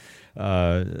from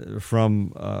Alan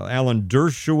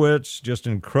Dershowitz, just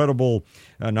incredible,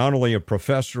 not only a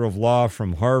professor of law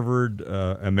from Harvard,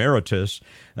 emeritus,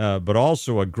 but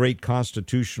also a great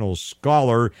constitutional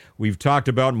scholar. We've talked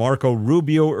about Marco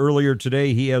Rubio earlier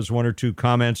today. He has one or two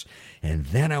comments. And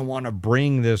then I want to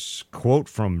bring this quote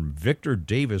from Victor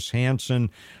Davis Hanson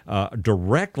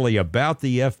directly about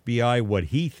the FBI, what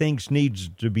he thinks needs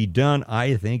to be done.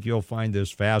 I think you'll find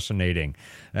this fascinating.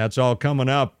 That's all coming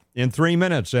up in 3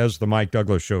 minutes as the Mike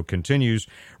Douglas Show continues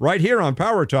right here on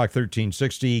Power Talk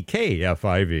 1360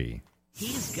 KFIV.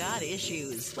 He's got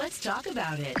issues. Let's talk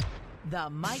about it. The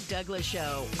Mike Douglas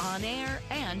Show, on air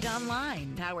and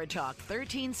online. Power Talk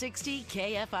 1360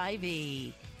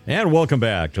 KFIV. And welcome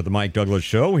back to the Mike Douglas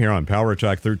Show here on Power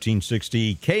Talk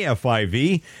 1360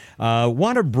 KFIV.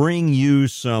 Want to bring you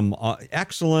some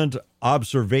excellent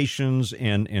observations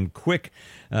and quick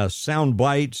sound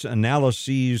bites,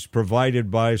 analyses provided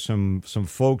by some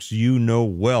folks you know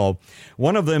well.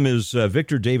 One of them is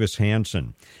Victor Davis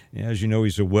Hanson. As you know,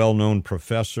 he's a well-known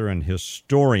professor and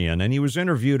historian, and he was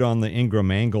interviewed on the Ingram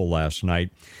Angle last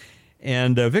night.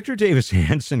 And Victor Davis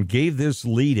Hanson gave this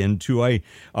lead into a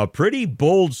pretty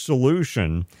bold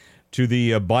solution to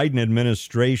the Biden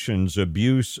administration's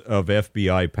abuse of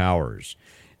FBI powers.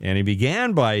 And he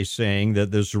began by saying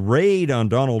that this raid on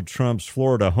Donald Trump's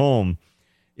Florida home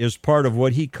is part of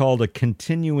what he called a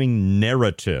continuing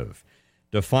narrative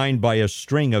defined by a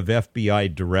string of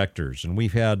FBI directors. And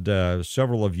we've had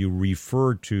several of you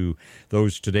refer to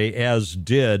those today, as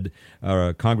did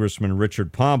Congressman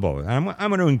Richard Pombo. I'm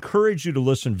going to encourage you to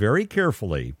listen very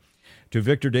carefully to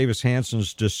Victor Davis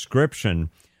Hanson's description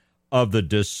of the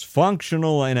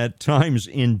dysfunctional and at times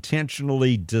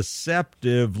intentionally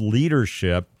deceptive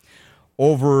leadership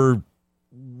over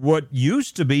what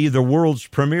used to be the world's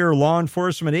premier law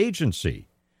enforcement agency.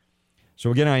 So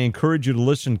again, I encourage you to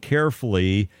listen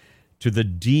carefully to the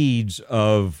deeds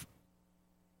of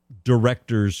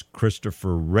directors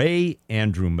Christopher Wray,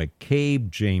 Andrew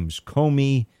McCabe, James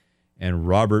Comey, and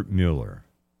Robert Mueller.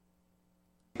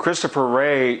 Christopher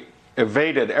Wray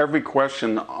evaded every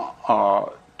question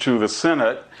to the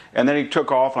Senate, and then he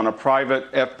took off on a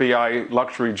private FBI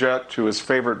luxury jet to his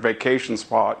favorite vacation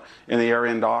spot in the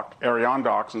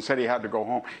Adirondacks and said he had to go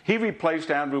home. He replaced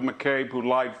Andrew McCabe, who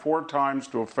lied 4 times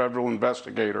to a federal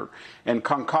investigator and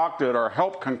concocted or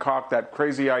helped concoct that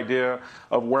crazy idea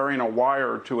of wearing a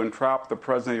wire to entrap the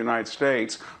President of the United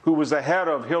States, who was the head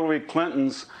of Hillary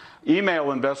Clinton's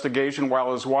email investigation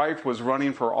while his wife was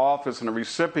running for office and a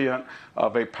recipient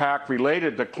of a PAC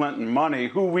related to Clinton money,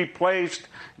 who replaced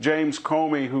James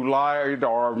Comey, who lied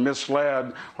or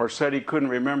misled or said he couldn't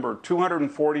remember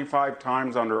 245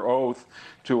 times under oath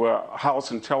to a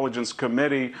House Intelligence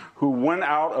Committee, who went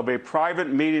out of a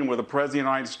private meeting with the President of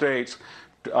the United States,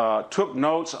 took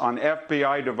notes on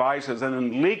FBI devices, and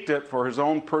then leaked it for his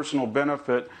own personal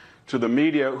benefit to the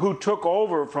media, who took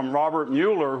over from Robert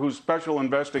Mueller, whose special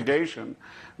investigation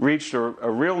reached a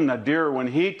real nadir when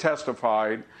he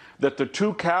testified that the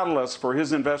 2 catalysts for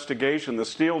his investigation, the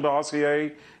Steele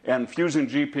dossier and Fusion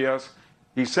GPS,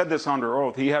 he said this under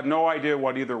oath, he had no idea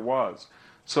what either was.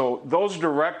 So those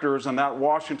directors and that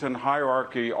Washington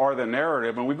hierarchy are the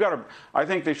narrative, and I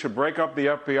think they should break up the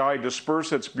FBI,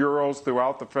 disperse its bureaus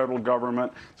throughout the federal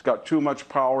government. It's got too much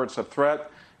power, it's a threat,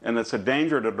 and it's a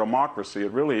danger to democracy. It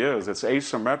really is. It's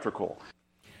asymmetrical.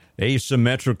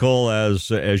 Asymmetrical, as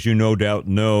you no doubt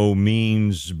know,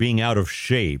 means being out of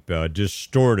shape,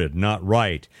 distorted, not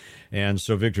right. And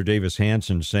so Victor Davis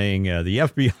Hanson saying the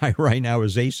FBI right now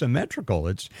is asymmetrical.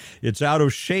 It's out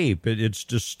of shape. It's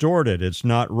distorted. It's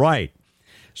not right.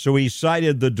 So he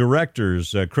cited the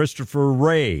directors, Christopher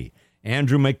Wray,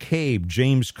 Andrew McCabe,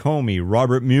 James Comey,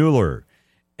 Robert Mueller.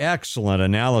 Excellent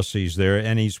analyses there,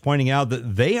 and he's pointing out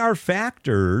that they are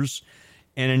factors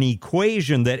in an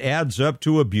equation that adds up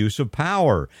to abuse of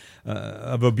power,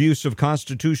 of abuse of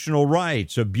constitutional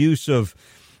rights, abuse of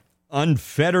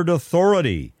unfettered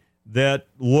authority that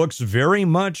looks very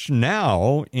much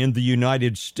now in the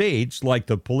United States like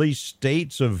the police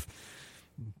states of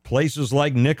places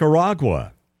like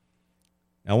Nicaragua.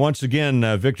 Now, once again,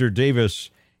 Victor Davis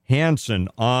Hanson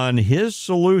on his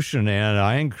solution, and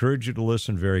I encourage you to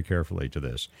listen very carefully to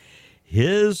this.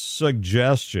 His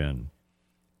suggestion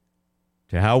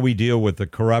to how we deal with the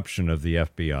corruption of the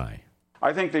FBI?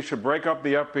 I think they should break up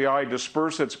the FBI,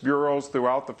 disperse its bureaus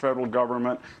throughout the federal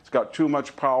government. It's got too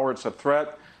much power. It's a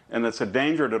threat, and it's a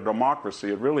danger to democracy.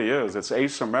 It really is. It's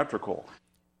asymmetrical.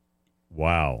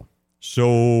 Wow. So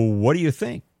what do you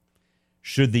think?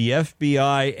 Should the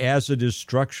FBI, as it is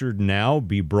structured now,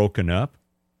 be broken up?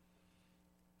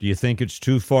 Do you think it's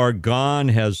too far gone?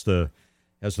 Has the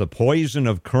poison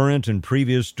of current and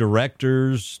previous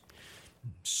directors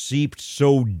seeped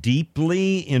so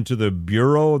deeply into the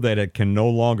Bureau that it can no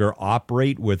longer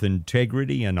operate with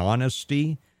integrity and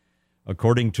honesty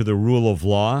according to the rule of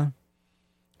law?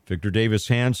 Victor Davis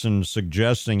Hanson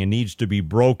suggesting it needs to be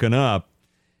broken up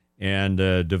and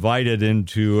divided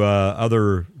into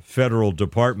other federal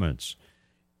departments.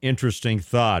 Interesting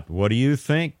thought. What do you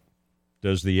think?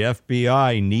 Does the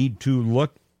FBI need to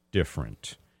look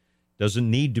different? Does it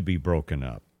need to be broken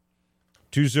up?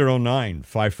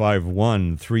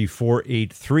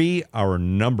 209-551-3483, our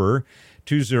number,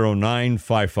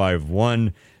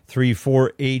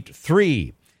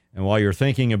 209-551-3483. And while you're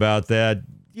thinking about that,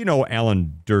 you know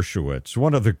Alan Dershowitz,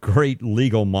 one of the great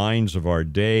legal minds of our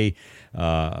day,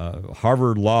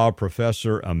 Harvard Law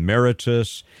professor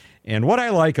emeritus. And what I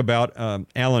like about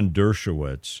Alan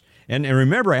Dershowitz, and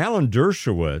remember, Alan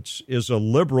Dershowitz is a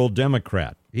liberal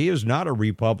Democrat. He is not a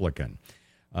Republican.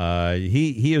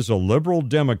 He is a liberal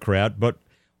Democrat, but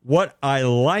what I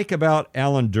like about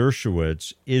Alan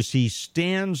Dershowitz is he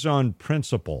stands on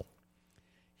principle.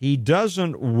 He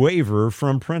doesn't waver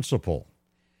from principle.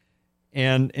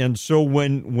 And so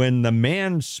when the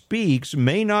man speaks,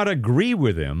 may not agree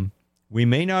with him, we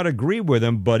may not agree with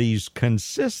him, but he's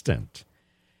consistent.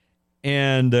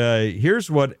 And here's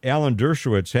what Alan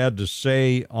Dershowitz had to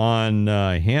say on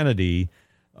Hannity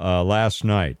last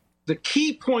night. The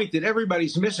key point that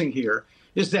everybody's missing here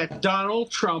is that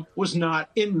Donald Trump was not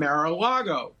in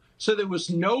Mar-a-Lago. So there was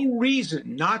no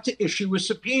reason not to issue a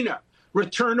subpoena,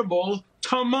 returnable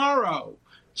tomorrow,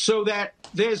 so that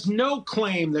there's no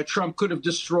claim that Trump could have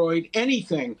destroyed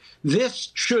anything.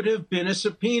 This should have been a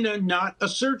subpoena, not a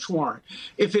search warrant.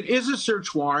 If it is a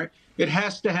search warrant, it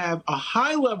has to have a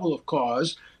high level of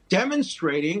cause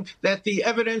demonstrating that the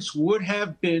evidence would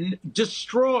have been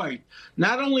destroyed.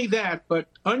 Not only that, but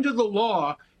under the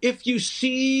law, if you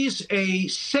seize a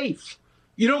safe,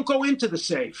 you don't go into the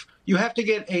safe. You have to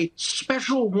get a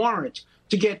special warrant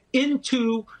to get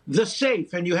into the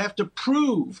safe, and you have to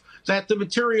prove that the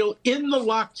material in the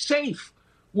locked safe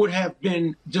would have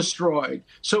been destroyed.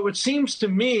 So it seems to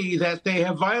me that they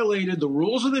have violated the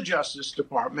rules of the Justice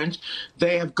Department.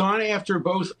 They have gone after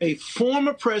both a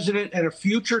former president and a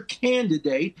future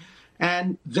candidate,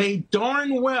 and they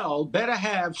darn well better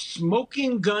have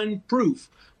smoking gun proof,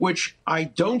 which I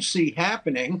don't see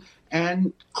happening.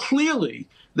 And clearly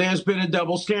there's been a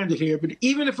double standard here. But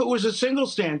even if it was a single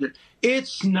standard,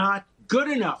 it's not good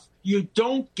enough. You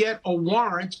don't get a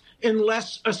warrant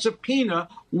unless a subpoena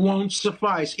won't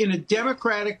suffice. In a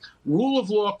democratic rule of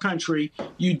law country,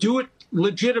 you do it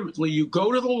legitimately. You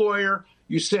go to the lawyer,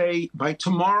 you say, by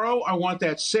tomorrow, I want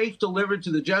that safe delivered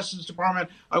to the Justice Department.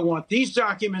 I want these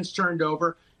documents turned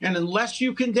over. And unless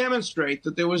you can demonstrate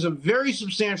that there was a very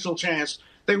substantial chance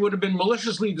they would have been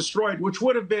maliciously destroyed, which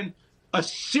would have been a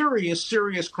serious,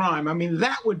 serious crime. I mean,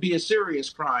 that would be a serious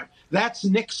crime. That's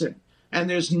Nixon. And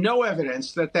there's no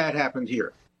evidence that that happened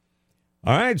here.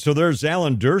 All right, so there's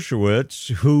Alan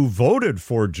Dershowitz, who voted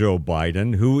for Joe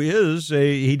Biden, who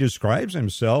he describes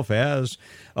himself as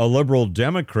a liberal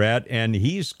Democrat, and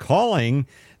he's calling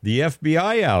the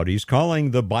FBI out. He's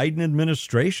calling the Biden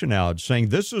administration out, saying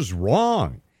this is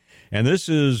wrong. And this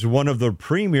is one of the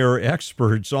premier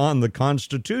experts on the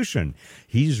Constitution.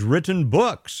 He's written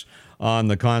books on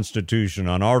the Constitution,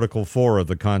 on Article 4 of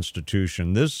the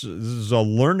Constitution. This is a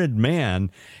learned man.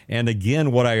 And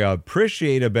again, what I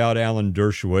appreciate about Alan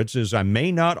Dershowitz is I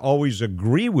may not always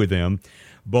agree with him,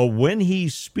 but when he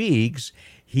speaks,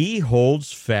 he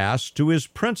holds fast to his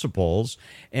principles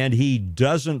and he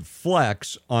doesn't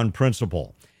flex on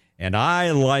principle. And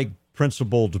I like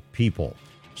principled people.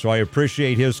 So I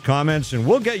appreciate his comments, and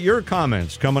we'll get your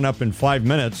comments coming up in 5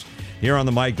 minutes here on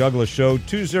the Mike Douglas Show,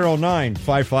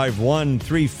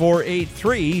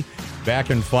 209-551-3483. Back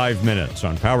in 5 minutes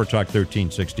on Power Talk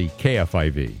 1360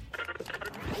 KFIV.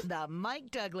 The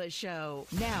Mike Douglas Show,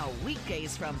 now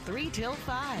weekdays from 3 till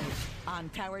 5 on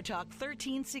Power Talk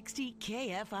 1360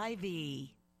 KFIV.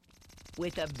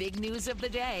 With the big news of the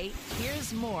day,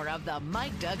 here's more of the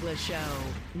Mike Douglas Show.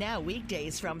 Now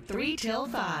weekdays from 3 till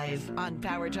 5 on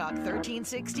Power Talk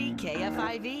 1360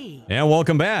 KFIV. And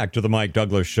welcome back to the Mike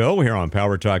Douglas Show here on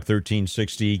Power Talk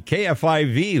 1360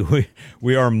 KFIV.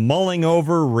 We are mulling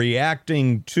over,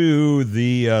 reacting to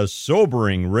the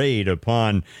sobering raid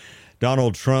upon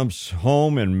Donald Trump's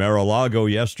home in Mar-a-Lago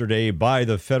yesterday by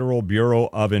the Federal Bureau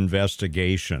of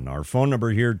Investigation. Our phone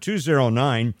number here,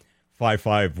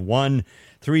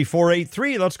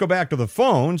 209-551-3483. Let's go back to the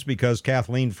phones because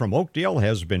Kathleen from Oakdale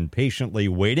has been patiently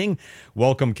waiting.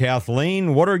 Welcome,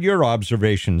 Kathleen. What are your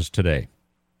observations today?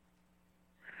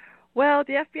 Well,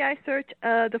 the FBI search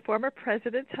of the former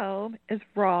president's home is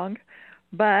wrong,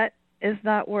 but is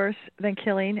not worse than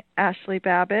killing Ashley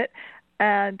Babbitt,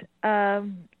 and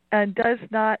does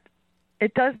not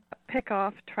pick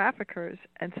off traffickers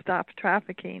and stop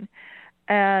trafficking,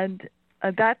 and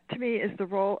that to me is the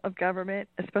role of government,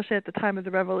 especially at the time of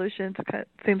the revolution. It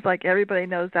seems like everybody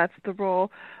knows that's the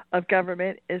role of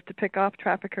government, is to pick off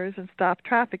traffickers and stop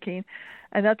trafficking,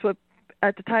 and that's what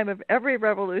at the time of every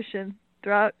revolution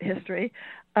throughout history,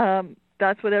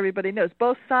 that's what everybody knows.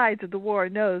 Both sides of the war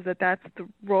knows that that's the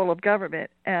role of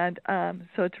government, and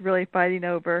so it's really fighting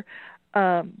over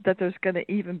that there's going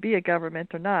to even be a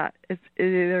government or not. It's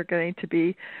either going to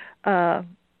be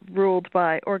ruled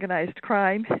by organized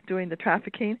crime doing the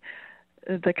trafficking.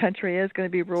 The country is going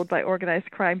to be ruled by organized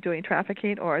crime doing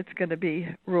trafficking, or it's going to be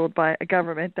ruled by a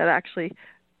government that actually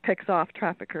picks off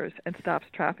traffickers and stops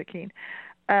trafficking.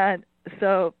 And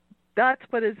so that's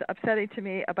what is upsetting to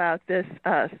me about this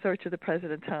search of the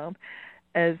president's home,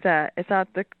 is that it's not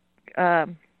the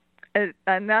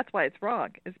and that's why it's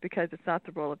wrong, is because it's not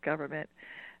the role of government.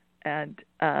 And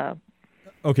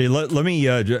okay, let me.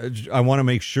 I want to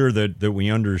make sure that we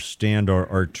understand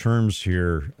our terms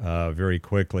here very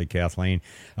quickly, Kathleen.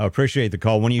 I appreciate the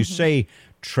call. When you say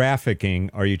trafficking,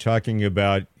 are you talking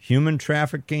about human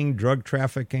trafficking, drug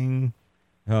trafficking?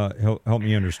 Help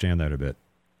me understand that a bit.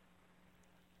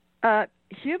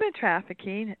 Human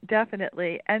trafficking,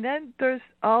 definitely. And then there's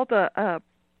all the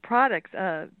products,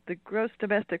 the gross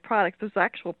domestic products, those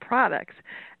actual products.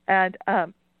 And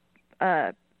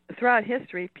throughout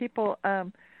history, people,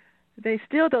 they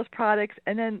steal those products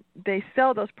and then they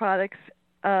sell those products,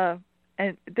 and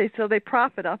they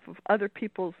profit off of other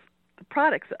people's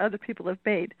products that other people have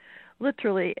made,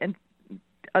 literally. And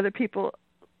other people,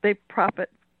 they profit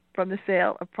from the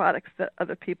sale of products that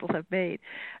other people have made,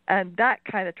 and that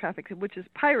kind of trafficking, which is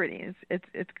pirating,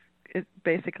 it's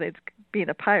basically it's being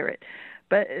a pirate.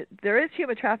 But there is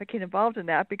human trafficking involved in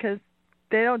that, because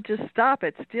they don't just stop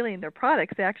at stealing their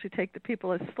products; they actually take the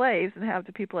people as slaves and have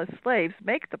the people as slaves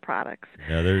make the products.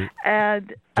 Yeah, there's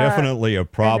and definitely a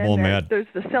problem there's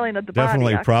the selling of the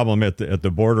definitely body. A problem at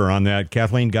the border on that.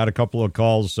 Kathleen, got a couple of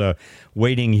calls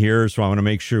waiting here, so I want to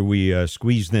make sure we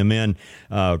squeeze them in.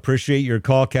 Appreciate your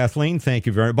call, Kathleen. Thank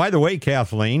you very much. By the way,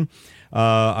 Kathleen,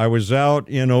 I was out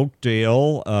in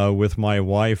Oakdale with my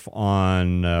wife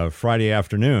on Friday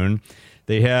afternoon.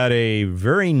 They had a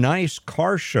very nice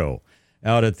car show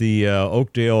out at the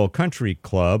Oakdale Country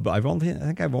Club. I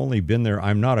think I've only been there.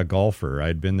 I'm not a golfer.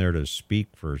 I'd been there to speak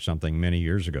for something many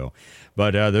years ago.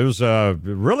 But there was a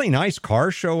really nice car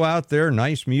show out there,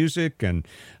 nice music and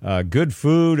good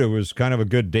food. It was kind of a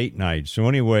good date night. So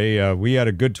anyway, we had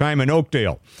a good time in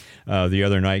Oakdale the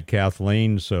other night,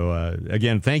 Kathleen. So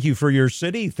again, thank you for your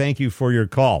city. Thank you for your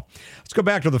call. Let's go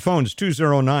back to the phones,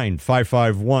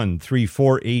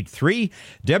 209-551-3483.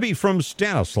 Debbie from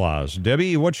Stanislaus.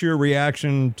 Debbie, what's your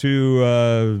reaction to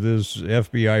this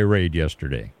FBI raid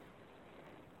yesterday?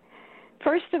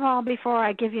 First of all, before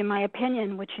I give you my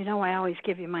opinion, which you know I always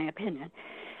give you my opinion,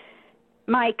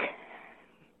 Mike,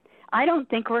 I don't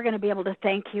think we're going to be able to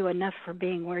thank you enough for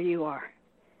being where you are.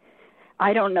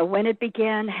 I don't know when it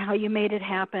began, how you made it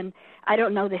happen. I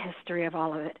don't know the history of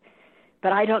all of it.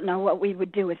 But I don't know what we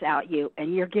would do without you,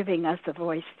 and you're giving us a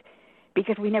voice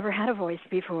because we never had a voice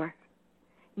before.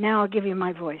 Now I'll give you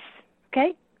my voice,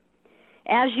 okay?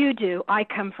 As you do, I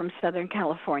come from Southern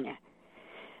California.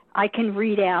 I can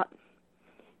read out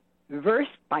verse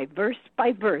by verse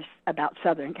by verse about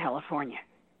Southern California.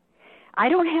 I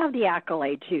don't have the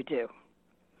accolades you do.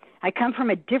 I come from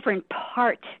a different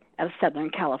part of Southern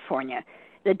California,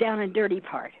 the down and dirty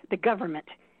part, the government.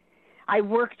 I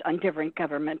worked on different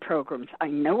government programs. I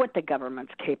know what the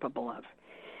government's capable of.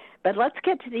 But let's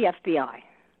get to the FBI.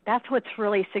 That's what's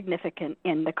really significant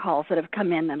in the calls that have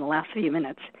come in the last few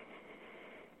minutes.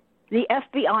 The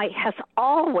FBI has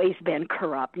always been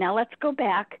corrupt. Now let's go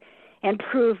back and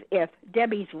prove if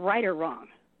Debbie's right or wrong.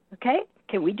 Okay?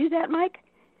 Can we do that, Mike?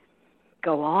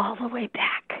 Go all the way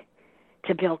back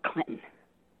to Bill Clinton.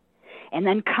 and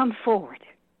then come forward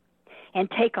and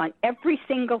take on every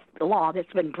single law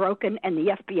that's been broken, and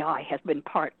the FBI has been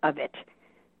part of it.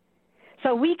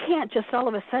 So we can't just all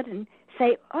of a sudden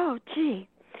say, oh, gee,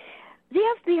 the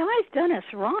FBI's done us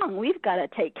wrong. We've got to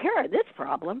take care of this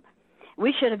problem.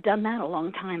 We should have done that a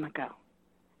long time ago.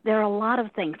 There are a lot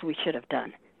of things we should have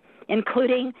done,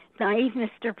 including naive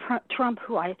Mr. Trump,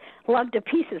 who I love to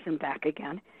pieces and back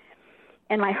again,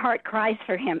 and my heart cries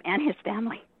for him and his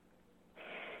family.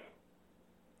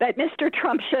 But Mr.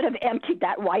 Trump should have emptied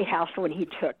that White House when he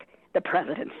took the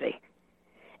presidency.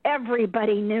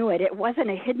 Everybody knew it. It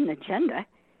wasn't a hidden agenda.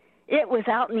 It was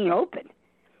out in the open.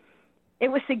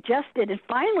 It was suggested, and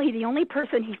finally, the only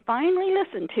person he finally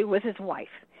listened to was his wife.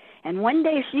 And one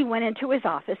day she went into his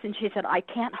office and she said, I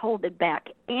can't hold it back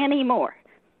anymore.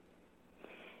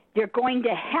 You're going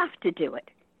to have to do it.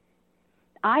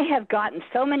 I have gotten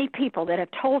so many people that have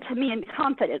told to me in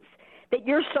confidence that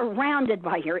you're surrounded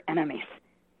by your enemies.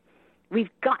 We've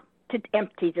got to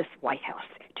empty this White House.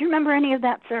 Do you remember any of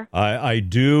that, sir? I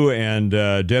do, and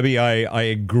Debbie, I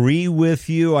agree with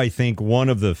you. I think one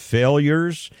of the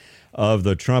failures of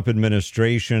the Trump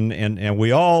administration, and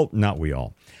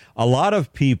a lot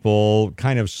of people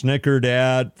kind of snickered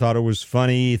at, thought it was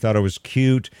funny, thought it was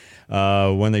cute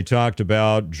when they talked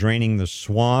about draining the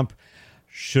swamp.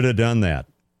 Should have done that.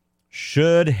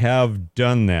 Should have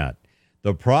done that.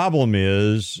 The problem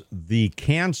is the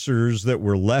cancers that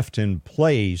were left in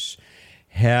place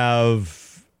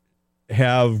have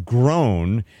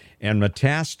grown and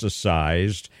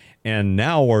metastasized and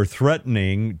now are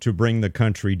threatening to bring the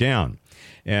country down.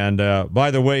 And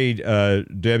by the way,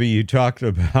 Debbie, you talked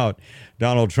about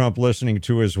Donald Trump listening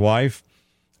to his wife.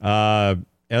 As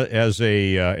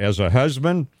a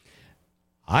husband,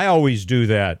 I always do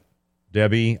that,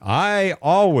 Debbie. I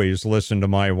always listen to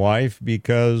my wife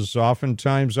because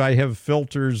oftentimes I have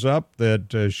filters up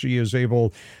that she is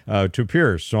able to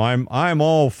pierce. So I'm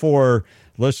all for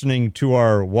listening to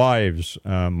our wives,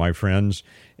 my friends,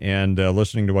 and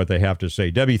listening to what they have to say.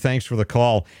 Debbie, thanks for the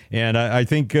call. And I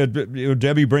think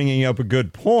Debbie bringing up a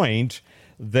good point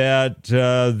that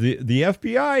the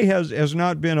FBI has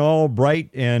not been all bright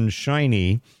and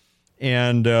shiny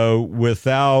and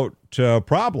without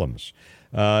problems.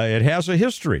 It has a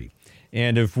history.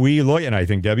 And if we look, and I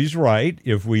think Debbie's right,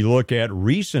 if we look at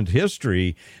recent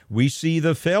history, we see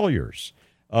the failures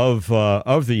of the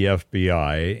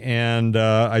FBI. And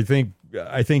I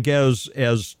think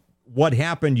as what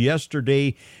happened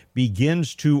yesterday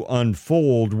begins to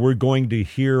unfold, we're going to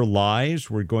hear lies,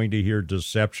 we're going to hear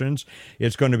deceptions.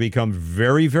 It's going to become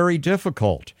very, very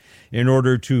difficult in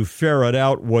order to ferret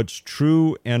out what's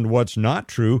true and what's not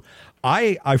true.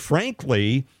 I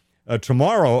frankly,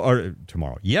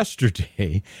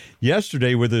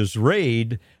 yesterday with this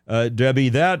raid, Debbie,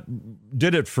 that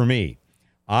did it for me.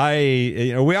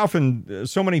 We often,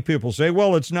 so many people say,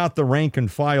 well, it's not the rank and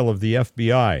file of the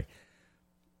FBI.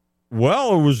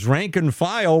 Well, it was rank and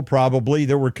file probably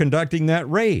that were conducting that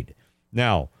raid.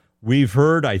 Now, we've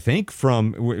heard, I think,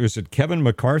 from, was it Kevin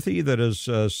McCarthy that has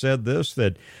said this,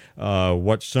 that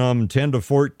some 10 to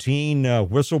 14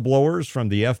 whistleblowers from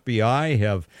the FBI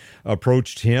have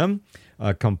approached him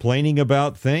complaining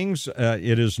about things.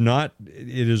 It is not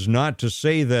to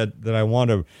say that I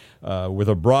want to, with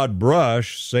a broad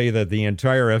brush, say that the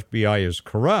entire FBI is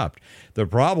corrupt. The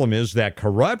problem is that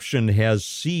corruption has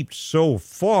seeped so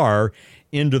far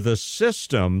into the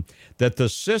system that the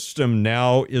system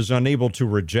now is unable to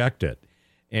reject it.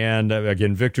 And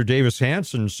again, Victor Davis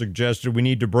Hanson suggested we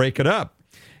need to break it up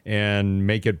and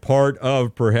make it part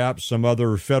of perhaps some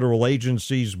other federal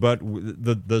agencies, but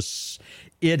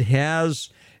it has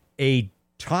a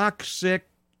toxic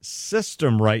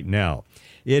system right now.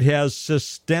 It has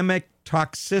systemic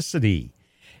toxicity,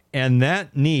 and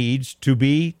that needs to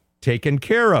be taken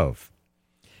care of.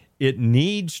 It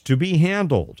needs to be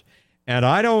handled. And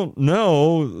I don't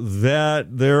know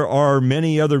that there are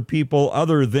many other people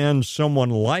other than someone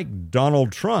like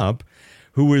Donald Trump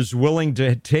who is willing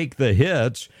to take the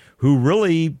hits, who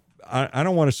really, I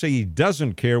don't want to say he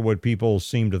doesn't care what people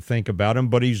seem to think about him,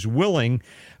 but he's willing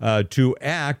to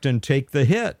act and take the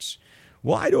hits.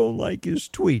 Well, I don't like his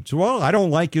tweets. Well, I don't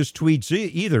like his tweets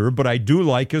either, but I do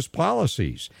like his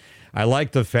policies. I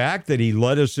like the fact that he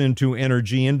led us into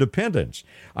energy independence.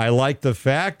 I like the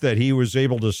fact that he was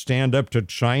able to stand up to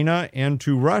China and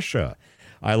to Russia.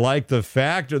 I like the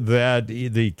fact that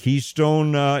the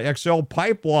Keystone XL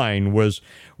pipeline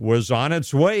was on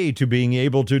its way to being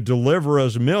able to deliver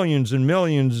us millions and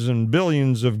millions and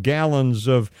billions of gallons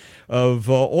of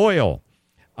oil.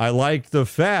 I like the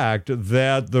fact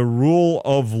that the rule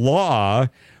of law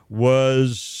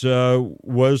was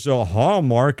a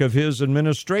hallmark of his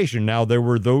administration. Now, there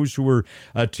were those who were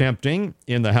attempting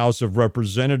in the House of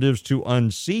Representatives to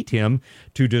unseat him,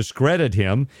 to discredit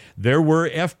him. There were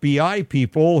FBI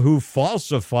people who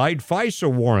falsified FISA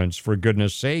warrants, for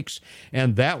goodness sakes,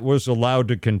 and that was allowed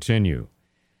to continue.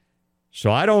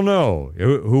 So I don't know.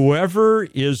 Whoever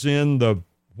is in the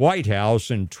White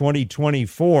House in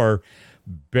 2024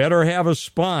 better have a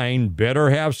spine, better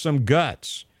have some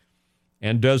guts.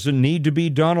 And does it need to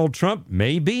be Donald Trump?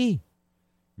 Maybe.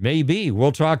 Maybe.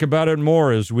 We'll talk about it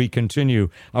more as we continue.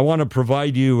 I want to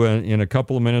provide you in a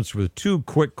couple of minutes with two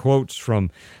quick quotes from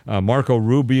Marco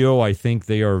Rubio. I think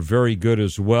they are very good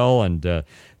as well. And then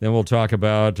we'll talk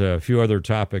about a few other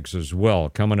topics as well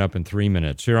coming up in 3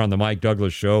 minutes here on The Mike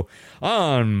Douglas Show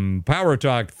on Power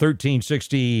Talk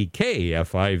 1360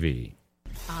 KFIV.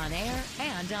 On air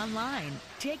and online.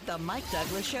 Take the Mike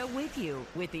Douglas Show with you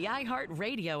with the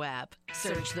iHeartRadio app.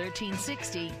 Search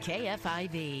 1360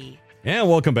 KFIV. And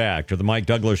welcome back to the Mike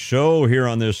Douglas Show here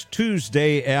on this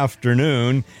Tuesday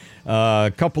afternoon.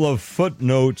 A couple of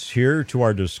footnotes here to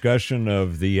our discussion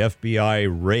of the FBI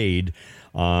raid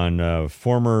on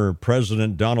former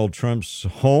President Donald Trump's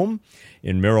home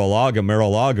in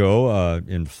Mar-a-Lago,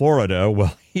 in Florida.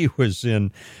 Well, he was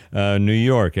in New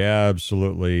York.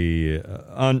 Absolutely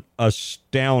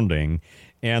astounding.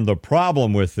 And the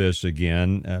problem with this,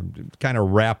 again, kind of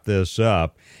wrap this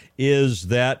up, is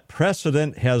that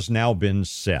precedent has now been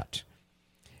set.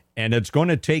 And it's going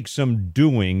to take some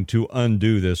doing to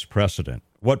undo this precedent.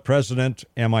 What precedent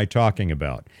am I talking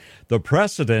about? The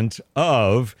precedent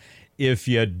of, if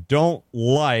you don't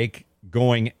like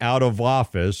going out of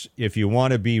office, if you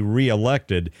want to be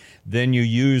reelected, then you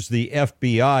use the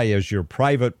FBI as your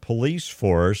private police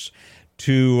force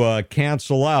to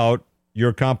cancel out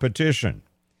your competition.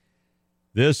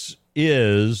 This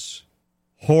is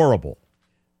horrible.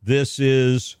 This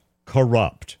is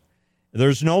corrupt.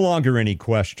 There's no longer any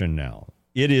question now.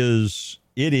 It is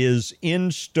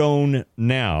in stone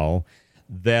now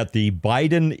that the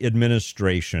Biden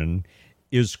administration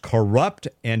is corrupt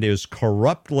and is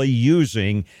corruptly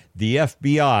using the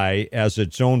FBI as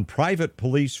its own private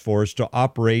police force to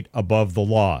operate above the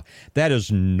law. That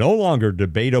is no longer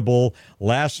debatable.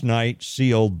 Last night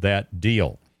sealed that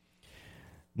deal.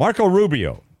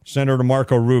 Senator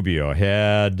Marco Rubio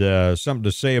had something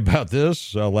to say about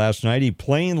this last night. He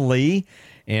plainly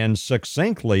and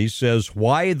succinctly says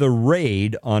why the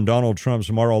raid on Donald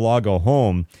Trump's Mar-a-Lago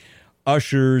home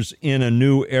ushers in a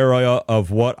new era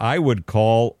of what I would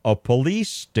call a police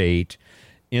state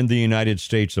in the United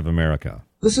States of America.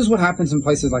 This is what happens in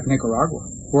places like Nicaragua,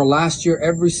 where last year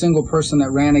every single person that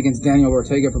ran against Daniel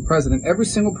Ortega for president, every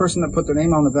single person that put their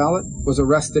name on the ballot was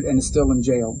arrested and is still in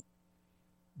jail.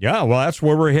 Yeah, well, that's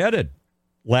where we're headed.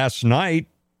 Last night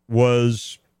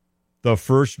was the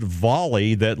first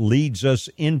volley that leads us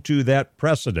into that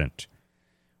precedent.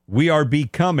 We are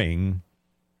becoming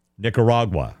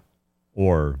Nicaragua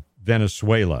or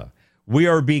Venezuela. We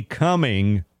are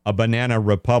becoming a banana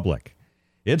republic.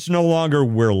 It's no longer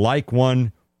we're like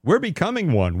one, we're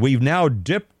becoming one. We've now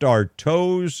dipped our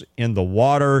toes in the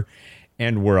water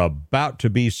and we're about to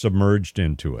be submerged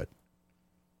into it.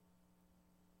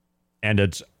 And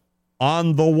it's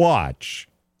on the watch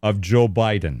of Joe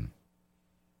Biden.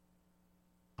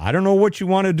 I don't know what you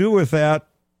want to do with that,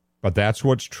 but that's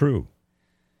what's true.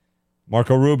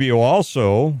 Marco Rubio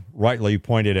also rightly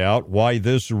pointed out why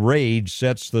this raid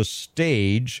sets the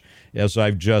stage, as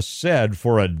I've just said,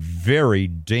 for a very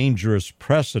dangerous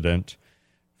precedent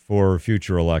for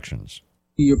future elections.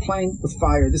 You're playing with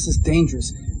fire. This is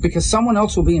dangerous because someone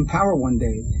else will be in power one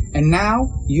day. And now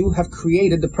you have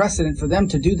created the precedent for them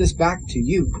to do this back to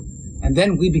you. And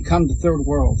then we become the third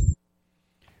world.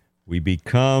 We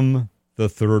become the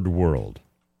third world.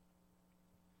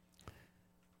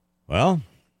 Well,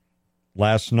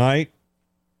 last night,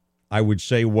 I would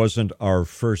say, wasn't our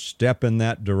first step in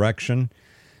that direction.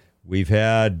 We've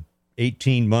had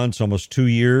 18 months, almost 2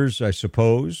 years, I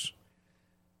suppose,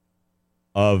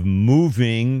 of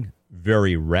moving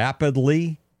very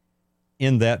rapidly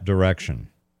in that direction.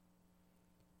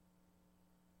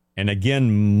 And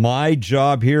again, my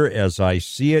job here, as I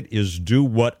see it, is do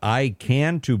what I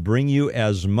can to bring you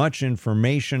as much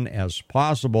information as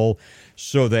possible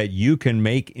so that you can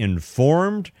make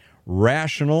informed,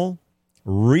 rational,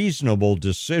 reasonable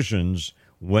decisions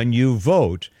when you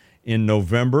vote in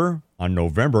November, on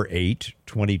November 8,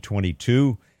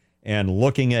 2022, and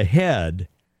looking ahead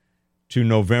to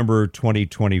November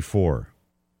 2024.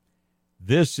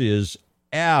 This is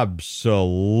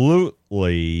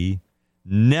absolutely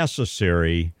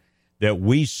necessary that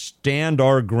we stand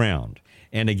our ground.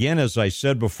 And again, as I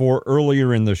said before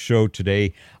earlier in the show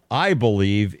today, I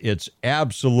believe it's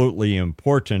absolutely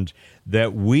important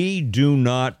that we do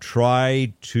not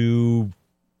try to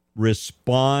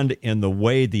respond in the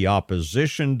way the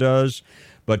opposition does,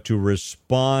 but to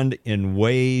respond in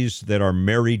ways that are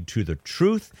married to the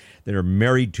truth, that are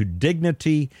married to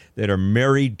dignity, that are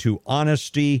married to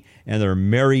honesty, and that are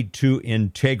married to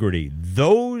integrity.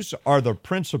 Those are the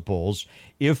principles,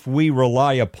 if we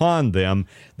rely upon them,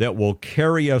 that will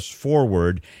carry us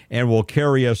forward and will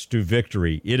carry us to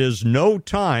victory. It is no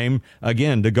time,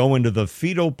 again, to go into the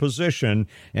fetal position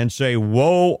and say,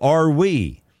 woe are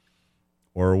we,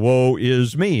 or woe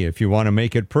is me, if you want to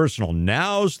make it personal.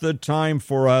 Now's the time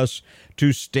for us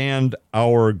to stand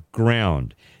our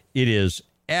ground. It is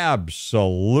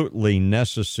absolutely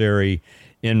necessary,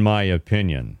 in my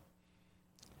opinion.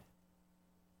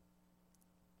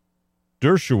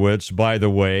 Dershowitz, by the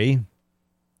way,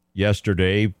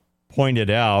 yesterday pointed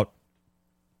out,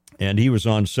 and he was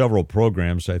on several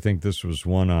programs, I think this was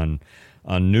one on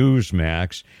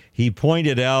Newsmax, he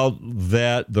pointed out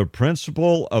that the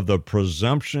principle of the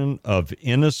presumption of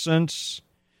innocence,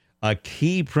 a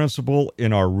key principle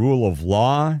in our rule of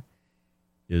law,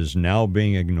 is now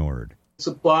being ignored. It's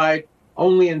applied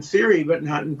only in theory, but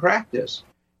not in practice.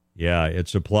 Yeah,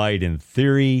 it's applied in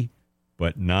theory,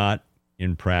 but not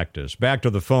in practice. Back to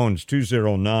the phones,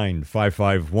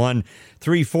 209-551-3483,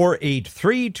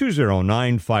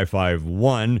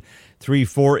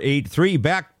 209-551-3483.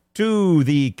 Back to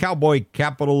the cowboy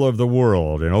capital of the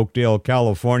world in Oakdale,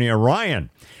 California. Ryan,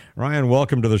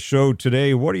 welcome to the show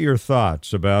today. What are your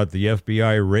thoughts about the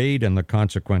FBI raid and the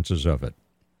consequences of it?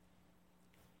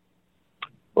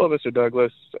 Well, Mr.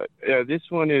 Douglas, this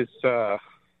one is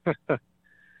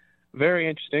very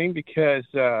interesting because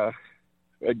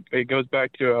it goes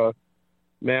back to a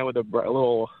man with a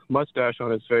little mustache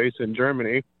on his face in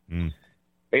Germany,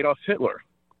 Adolf Hitler.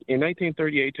 In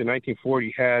 1938 to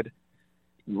 1940, had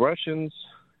Russians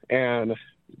and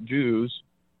Jews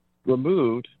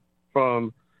removed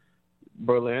from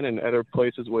Berlin and other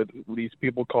places with these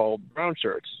people called brown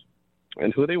shirts.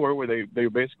 And who they were they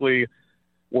basically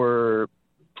were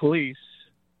police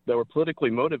that were politically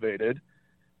motivated.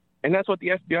 And that's what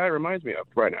the FBI reminds me of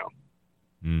right now.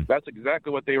 That's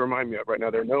exactly what they remind me of right now.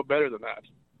 They're no better than that.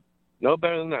 No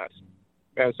better than that.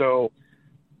 And so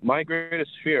my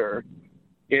greatest fear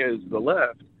is the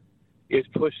left is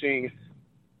pushing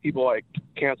people like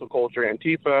cancel culture,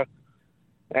 Antifa,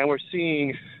 and we're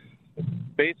seeing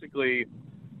basically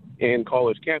in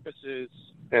college campuses,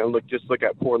 and look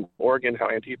at Portland, Oregon, how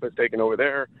Antifa is taking over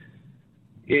there.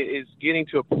 It is getting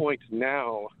to a point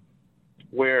now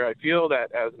where I feel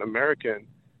that as an American,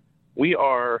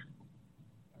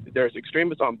 there's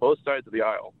extremists on both sides of the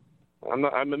aisle.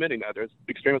 I'm admitting that there's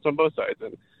extremists on both sides,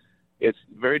 and it's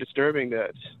very disturbing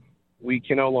that we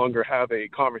can no longer have a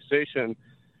conversation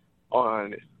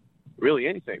on really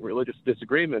anything, religious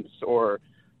disagreements or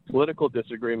political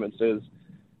disagreements, is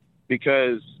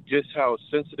because just how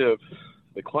sensitive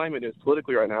the climate is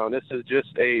politically right now. And this is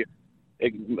just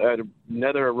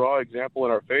another raw example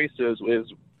in our faces.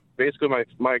 Is basically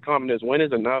my comment is, when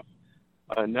is enough?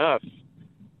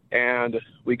 And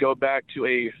we go back to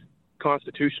a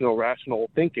constitutional, rational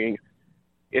thinking.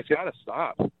 It's got to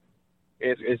stop.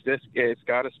 It's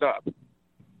got to stop.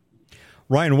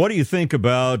 Ryan, what do you think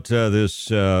about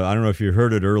this? I don't know if you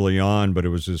heard it early on, but it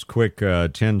was this quick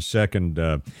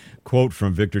 10-second quote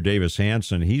from Victor Davis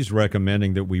Hanson. He's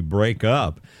recommending that we break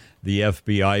up the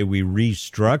FBI, we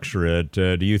restructure it.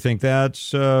 Do you think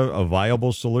that's a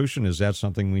viable solution? Is that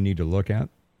something we need to look at?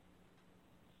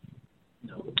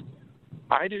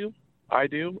 I do. I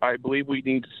believe we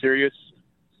need serious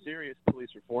police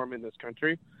reform in this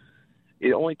country.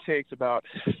 It only takes about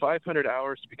 500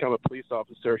 hours to become a police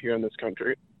officer here in this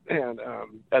country, and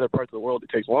other parts of the world it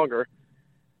takes longer.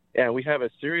 And we have a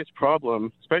serious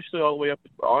problem, especially all the way up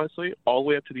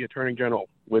to the Attorney General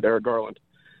with Eric Garland.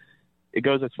 It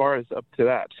goes as far as up to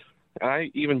that. And I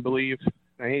even believe,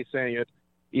 I hate saying it,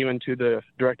 even to the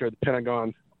director of the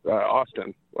Pentagon,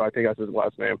 Austin. Well, I think that's his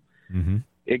last name. Mm-hmm.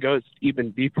 It goes even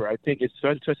deeper. I think it's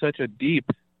such a deep.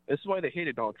 This is why they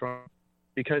hated Donald Trump,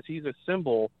 because he's a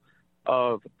symbol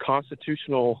of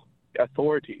constitutional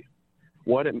authority,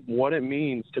 what it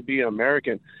means to be an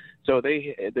American. So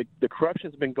the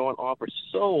corruption's been going on for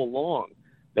so long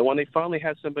that when they finally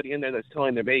have somebody in there that's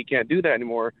telling them, hey, you can't do that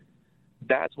anymore,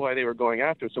 that's why they were going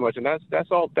after it so much. And that's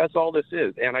all this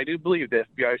is. And I do believe the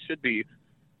FBI should be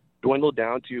dwindled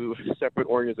down to separate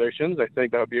organizations. I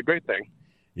think that would be a great thing.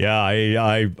 Yeah,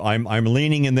 I'm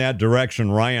leaning in that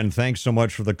direction. Ryan, thanks so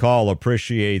much for the call.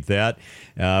 Appreciate that.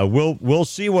 We'll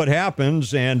see what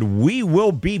happens, and we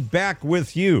will be back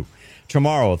with you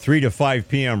tomorrow, 3 to 5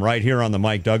 p.m. right here on the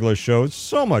Mike Douglas Show.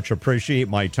 So much appreciate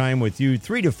my time with you.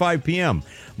 3 to 5 p.m.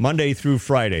 Monday through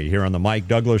Friday here on the Mike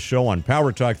Douglas Show on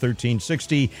Power Talk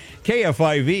 1360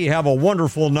 KFIV. Have a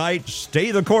wonderful night.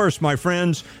 Stay the course, my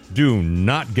friends. Do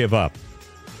not give up.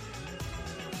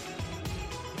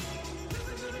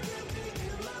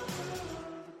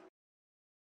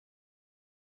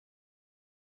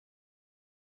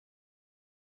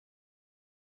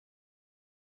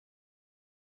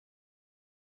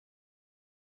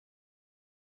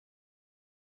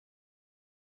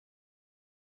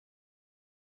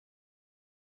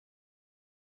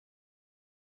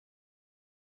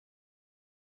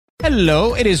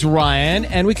 Hello, it is Ryan,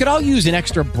 and we could all use an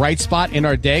extra bright spot in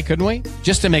our day, couldn't we?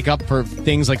 Just to make up for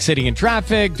things like sitting in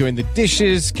traffic, doing the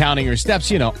dishes, counting your steps,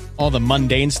 you know, all the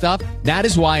mundane stuff. That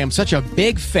is why I'm such a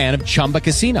big fan of Chumba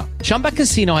Casino. Chumba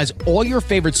Casino has all your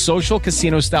favorite social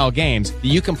casino-style games that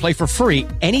you can play for free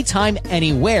anytime,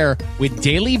 anywhere with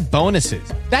daily bonuses.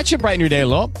 That should brighten your day a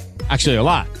little. Actually, a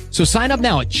lot. So sign up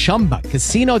now at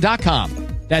ChumbaCasino.com.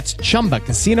 That's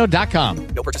ChumbaCasino.com.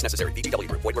 No purchase necessary. VGW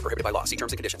Group. Void where prohibited by law. See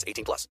terms and conditions. 18+.